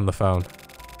talk on the phone.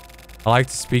 I like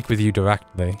to speak with you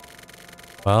directly.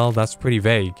 Well, that's pretty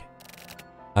vague.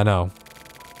 I know.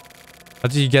 How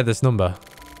did you get this number?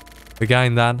 The guy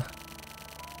in that?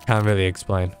 Can't really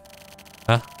explain.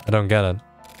 Huh? I don't get it.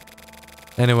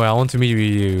 Anyway, I want to meet with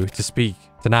you to speak.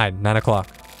 Tonight, 9 o'clock.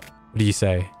 What do you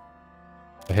say?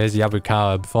 So here's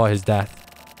Yabukawa before his death.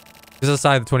 This is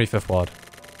outside the 25th ward.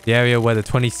 The area where the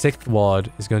 26th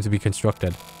ward is going to be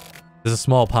constructed. There's a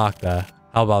small park there.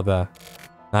 How about there?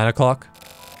 9 o'clock?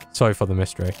 Sorry for the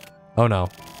mystery. Oh no.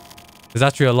 There's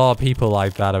actually a lot of people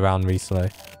like that around recently.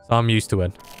 So I'm used to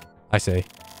it. I see.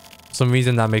 For some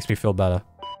reason that makes me feel better.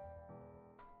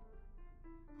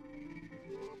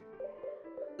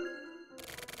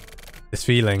 This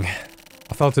feeling.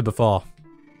 I felt it before.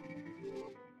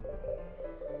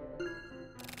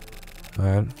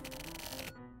 Alright.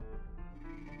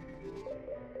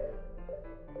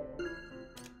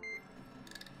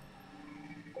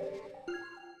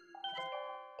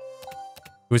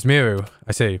 It was Miru.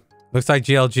 I see. Looks like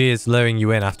GLG is luring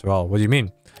you in after all. What do you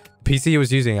mean? The PC he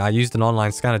was using, I used an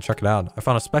online scanner to check it out. I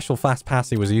found a special fast pass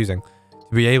he was using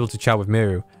to be able to chat with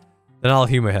Miru. Then I'll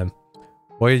humor him.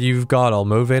 What you've got all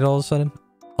motivated all of a sudden?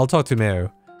 I'll talk to Miru.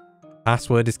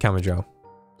 Password is Camajo.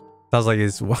 Sounds like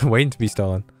it's waiting to be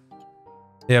stolen.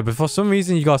 Yeah, but for some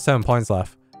reason you got 7 points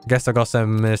left. I guess I got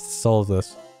 7 minutes to solve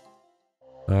this.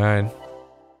 Alright.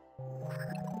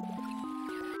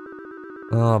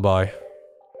 Oh boy.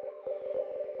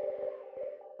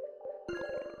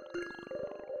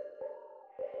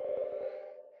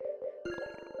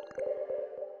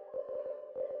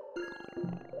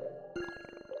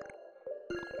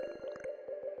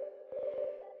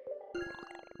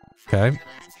 Okay.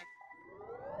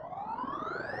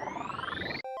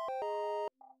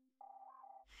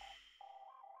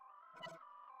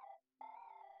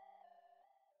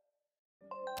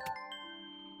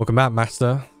 Welcome back,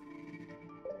 Master.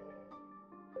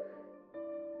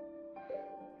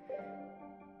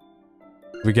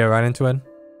 We get right into it?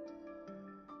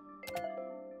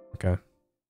 Okay.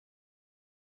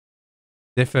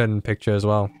 Different picture as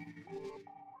well.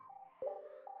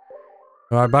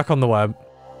 Alright, back on the web.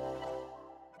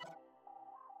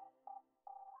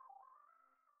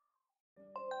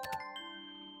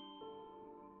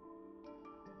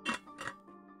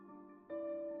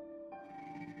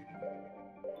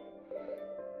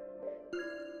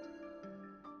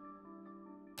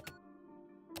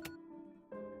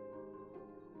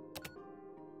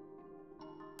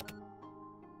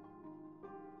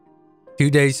 Two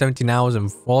days, 17 hours,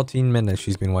 and 14 minutes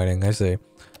she's been waiting. I see.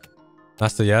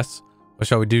 Master, yes? What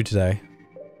shall we do today?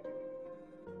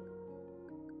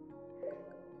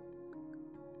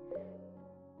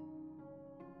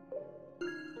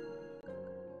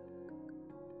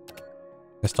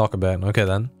 Let's talk a bit. Okay,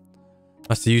 then.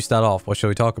 Master, you start off. What shall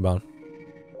we talk about?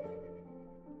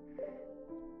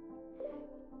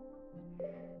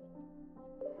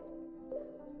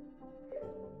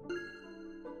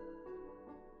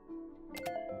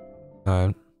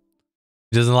 Alright.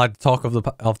 He doesn't like to talk of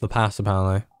the past,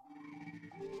 apparently.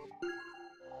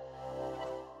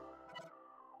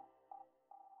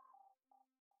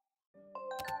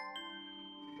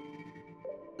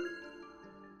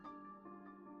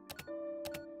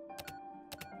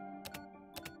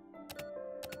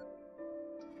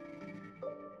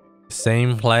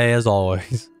 Same play as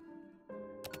always.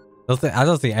 I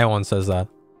don't think anyone says that.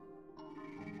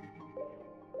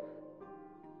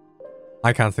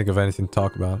 I can't think of anything to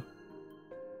talk about.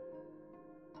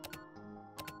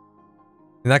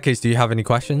 In that case, do you have any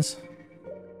questions?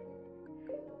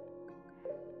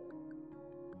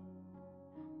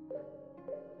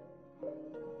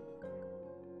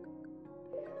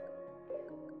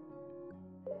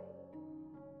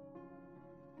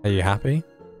 Are you happy?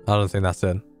 I don't think that's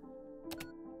it.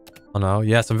 Oh no,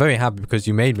 yes, I'm very happy because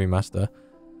you made me, Master.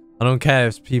 I don't care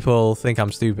if people think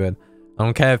I'm stupid. I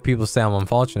don't care if people say I'm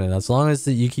unfortunate. As long as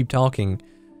you keep talking,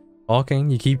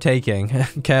 you keep taking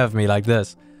care of me like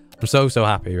this. I'm so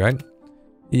happy, right?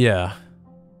 Yeah.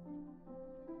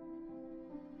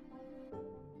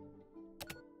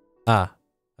 I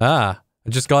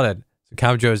just got it. So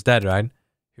Camajo is dead, right?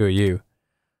 Who are you?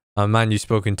 A man you've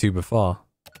spoken to before.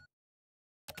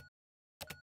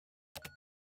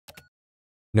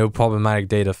 No problematic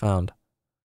data found.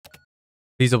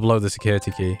 Please upload the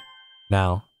security key.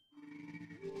 Now.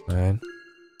 Alright.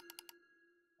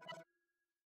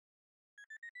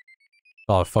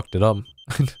 Oh, I fucked it up.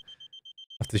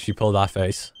 After she pulled that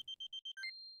face.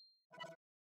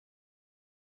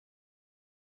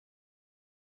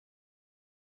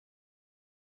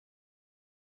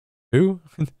 Who?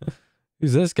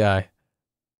 Who's this guy?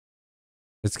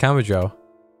 It's Camajo.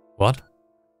 What?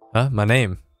 Huh? My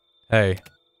name? Hey.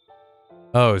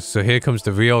 Oh, so here comes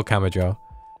the real Camajo.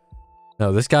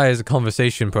 No, this guy is a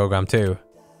conversation program too.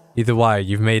 Either way,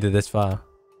 you've made it this far.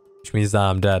 Which means that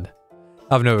I'm dead.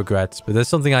 I have no regrets, but there's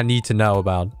something I need to know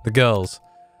about. The girls.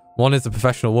 One is a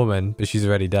professional woman, but she's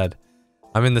already dead.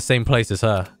 I'm in the same place as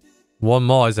her. One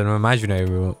more is an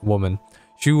imaginary woman.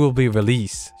 She will be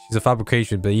released. She's a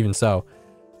fabrication, but even so,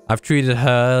 I've treated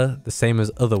her the same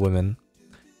as other women.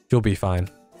 She'll be fine.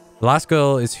 The last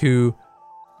girl is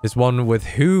one with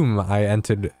whom I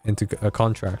entered into a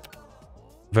contract.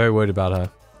 Very worried about her.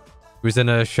 She was in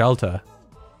a shelter.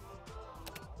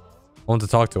 I want to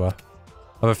talk to her.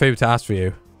 I have a favor to ask for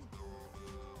you.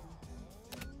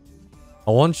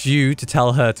 I want you to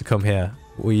tell her to come here.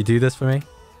 Will you do this for me?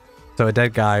 So a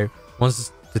dead guy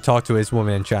wants to talk to his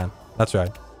woman in chat. That's right.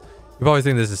 You probably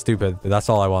think this is stupid, but that's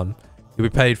all I want. You'll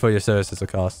be paid for your services,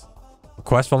 of course.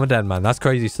 Request from a dead man. That's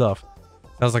crazy stuff.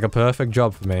 Sounds like a perfect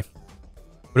job for me.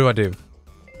 What do I do?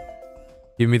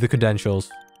 Give me the credentials.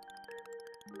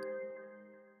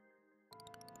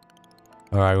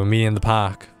 Alright, we'll meet in the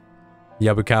park.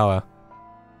 Yabukawa.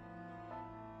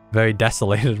 Very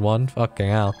desolated one. Fucking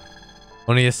hell.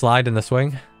 Only a slide in the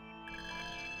swing.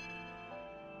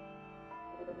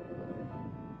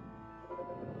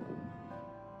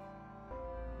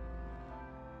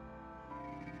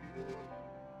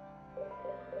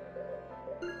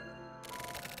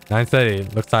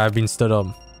 9:30. Looks like I've been stood up.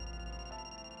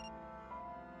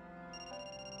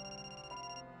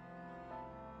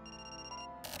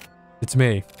 It's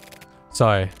me.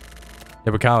 Sorry.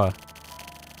 Yabukawa.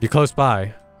 You're close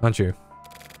by, aren't you?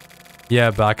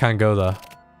 Yeah, but I can't go there.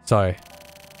 Sorry.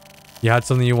 You had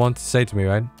something you wanted to say to me,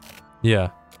 right? Yeah.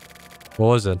 What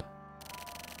was it?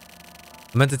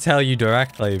 I meant to tell you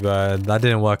directly, but that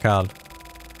didn't work out.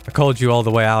 I called you all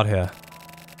the way out here.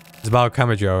 It's about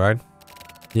Kamijo, right?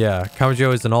 Yeah,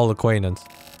 Kamijo is an old acquaintance.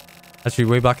 Actually,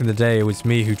 way back in the day, it was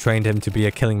me who trained him to be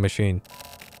a killing machine.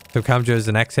 So Kamijo is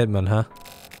an ex-hitman, huh?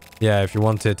 Yeah, if you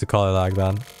wanted to call it like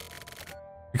that.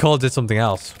 We called it something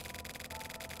else.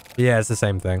 Yeah, it's the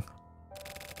same thing.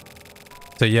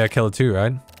 So you're a killer too,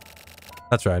 right?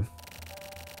 That's right.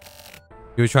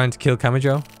 You were trying to kill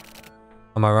Kamijo?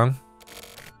 Am I wrong?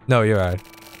 No, you're right.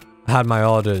 I had my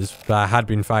orders, but I had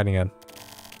been fighting it.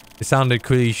 It sounded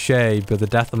cliche, but the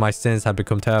death of my sins had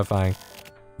become terrifying.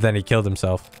 Then he killed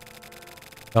himself.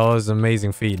 That was an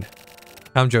amazing feat.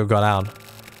 Kamijo got out,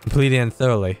 completely and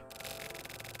thoroughly.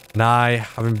 And I,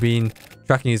 having been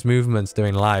tracking his movements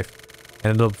during life,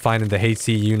 ended up finding the HC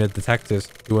unit detectives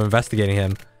who were investigating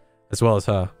him, as well as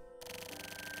her.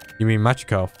 You mean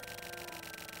Machiko?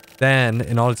 Then,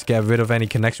 in order to get rid of any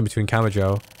connection between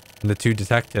Kamijo and the two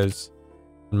detectives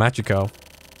and Machiko,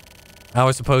 I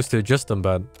was supposed to adjust them,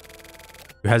 but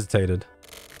you hesitated.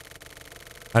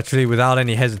 Actually, without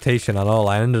any hesitation at all,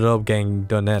 I ended up getting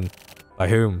done in. By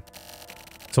whom?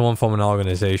 Someone from an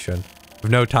organization,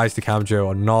 with no ties to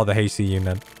Kamijo nor the HC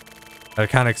unit. I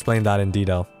can't explain that in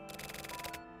detail.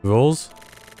 Rules?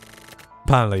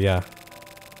 Apparently, yeah.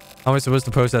 How am I supposed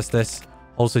to process this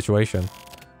whole situation?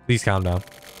 Please calm down.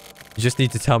 You just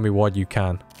need to tell me what you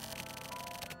can.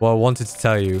 What I wanted to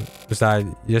tell you was that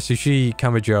Yasushi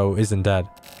Kamijo isn't dead.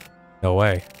 No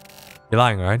way. You're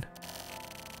lying, right?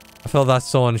 I felt that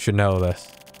someone should know this.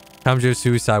 Kamijo's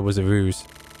suicide was a ruse.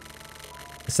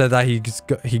 I said that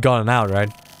he gotten out,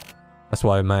 right? That's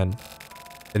what I meant.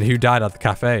 And who died at the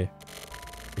cafe?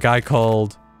 A guy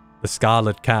called the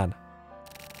Scarlet Cat.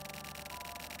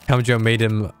 Kamijo made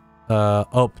him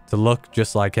up to look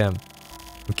just like him.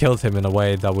 And killed him in a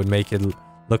way that would make it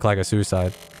look like a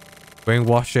suicide.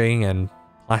 Brainwashing and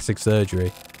plastic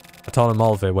surgery. I told him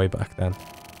all of it way back then.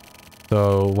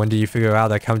 So when did you figure out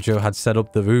that Kamijo had set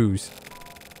up the ruse?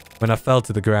 When I fell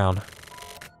to the ground.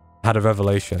 I had a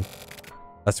revelation.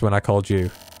 That's when I called you.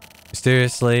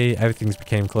 Mysteriously, everything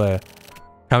became clear.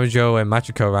 Kamijo and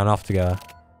Machiko ran off together.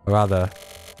 Or rather,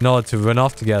 in order to run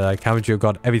off together, Kamijo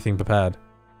got everything prepared.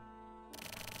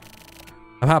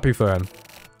 I'm happy for him.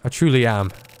 I truly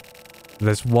am.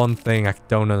 There's one thing I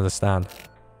don't understand.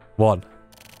 What?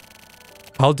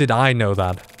 How did I know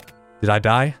that? Did I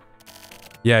die?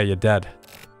 Yeah, you're dead.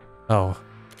 Oh.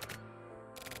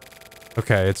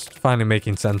 Okay, it's finally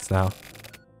making sense now.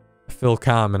 I feel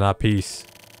calm and at peace.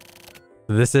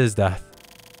 This is death.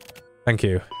 Thank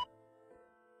you.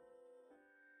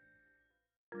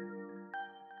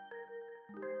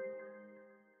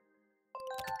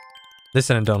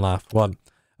 Listen and don't laugh. What?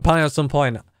 Apparently at some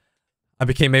point, I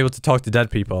became able to talk to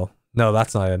dead people. No,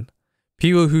 that's not it.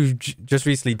 People who just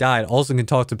recently died also can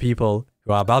talk to people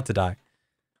who are about to die.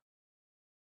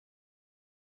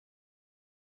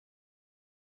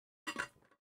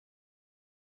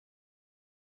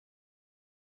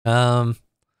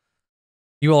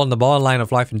 You all on the borderline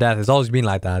of life and death. It's always been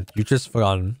like that. You've just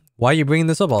forgotten. Why are you bringing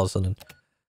this up all of a sudden?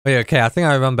 Wait, okay, I think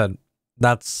I remember.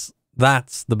 That's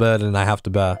the burden I have to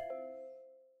bear.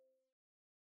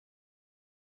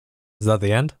 Is that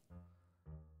the end?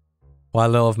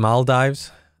 Wild Little of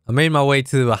Maldives? I made my way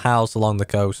to a house along the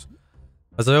coast.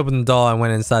 As I opened the door and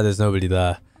went inside, there's nobody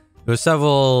there. There were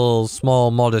several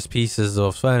small, modest pieces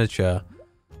of furniture.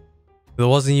 There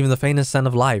wasn't even the faintest scent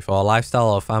of life, or lifestyle,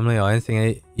 or family, or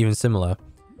anything even similar.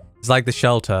 It's like the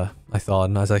shelter, I thought,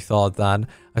 and as I thought that,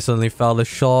 I suddenly felt a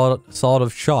sort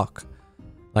of shock.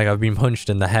 Like I've been punched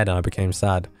in the head and I became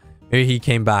sad. Maybe he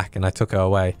came back and I took her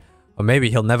away. Or maybe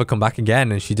he'll never come back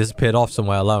again and she disappeared off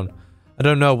somewhere alone. I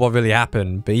don't know what really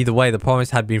happened, but either way, the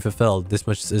promise had been fulfilled, this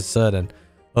much is certain.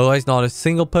 Otherwise, not a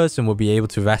single person would be able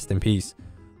to rest in peace.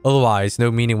 Otherwise,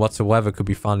 no meaning whatsoever could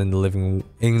be found in the living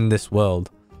in this world.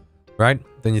 Right?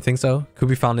 Don't you think so? Could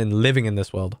be found in living in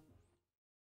this world.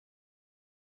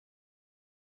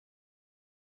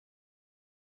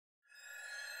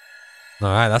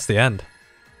 Alright, that's the end.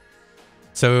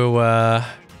 So,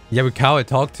 yeah, we can't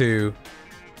talk to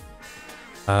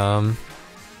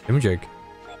Imjig.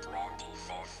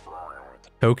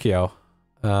 Tokyo.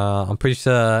 I'm pretty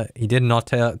sure he did not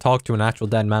talk to an actual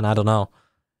dead man. I don't know.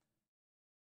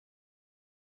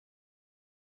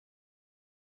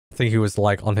 I think he was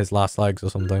like on his last legs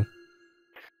or something.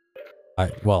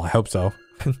 Well, I hope so.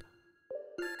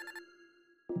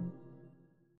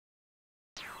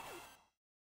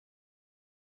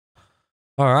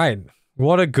 All right.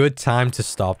 What a good time to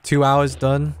stop. 2 hours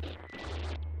done.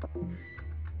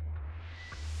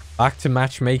 Back to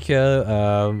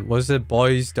matchmaker. Was it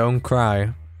boys don't cry?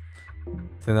 I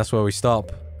think that's where we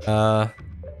stop. All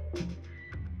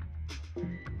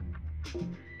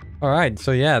right.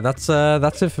 So yeah, that's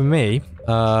it for me.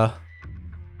 I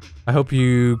hope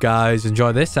you guys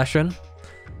enjoy this session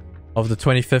of the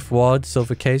 25th Ward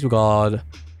Silver Case. I'm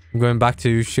going back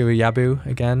to Shirayabu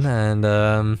again,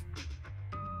 and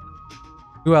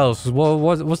who else? What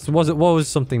was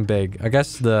something big? I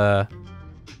guess the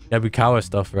Yabukawa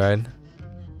stuff, right?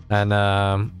 And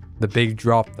the big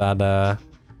drop that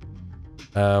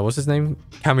what's his name?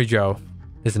 Kamijo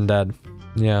isn't dead.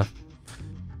 Yeah,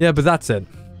 but that's it.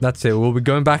 We'll be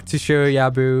going back to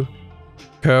Shirayabu,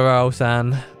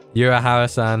 Kuro-san,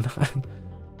 Urahara-san,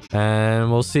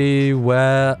 and we'll see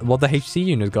what the HC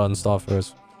unit's got in store for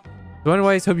us. So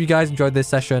anyways, hope you guys enjoyed this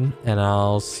session, and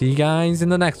I'll see you guys in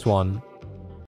the next one.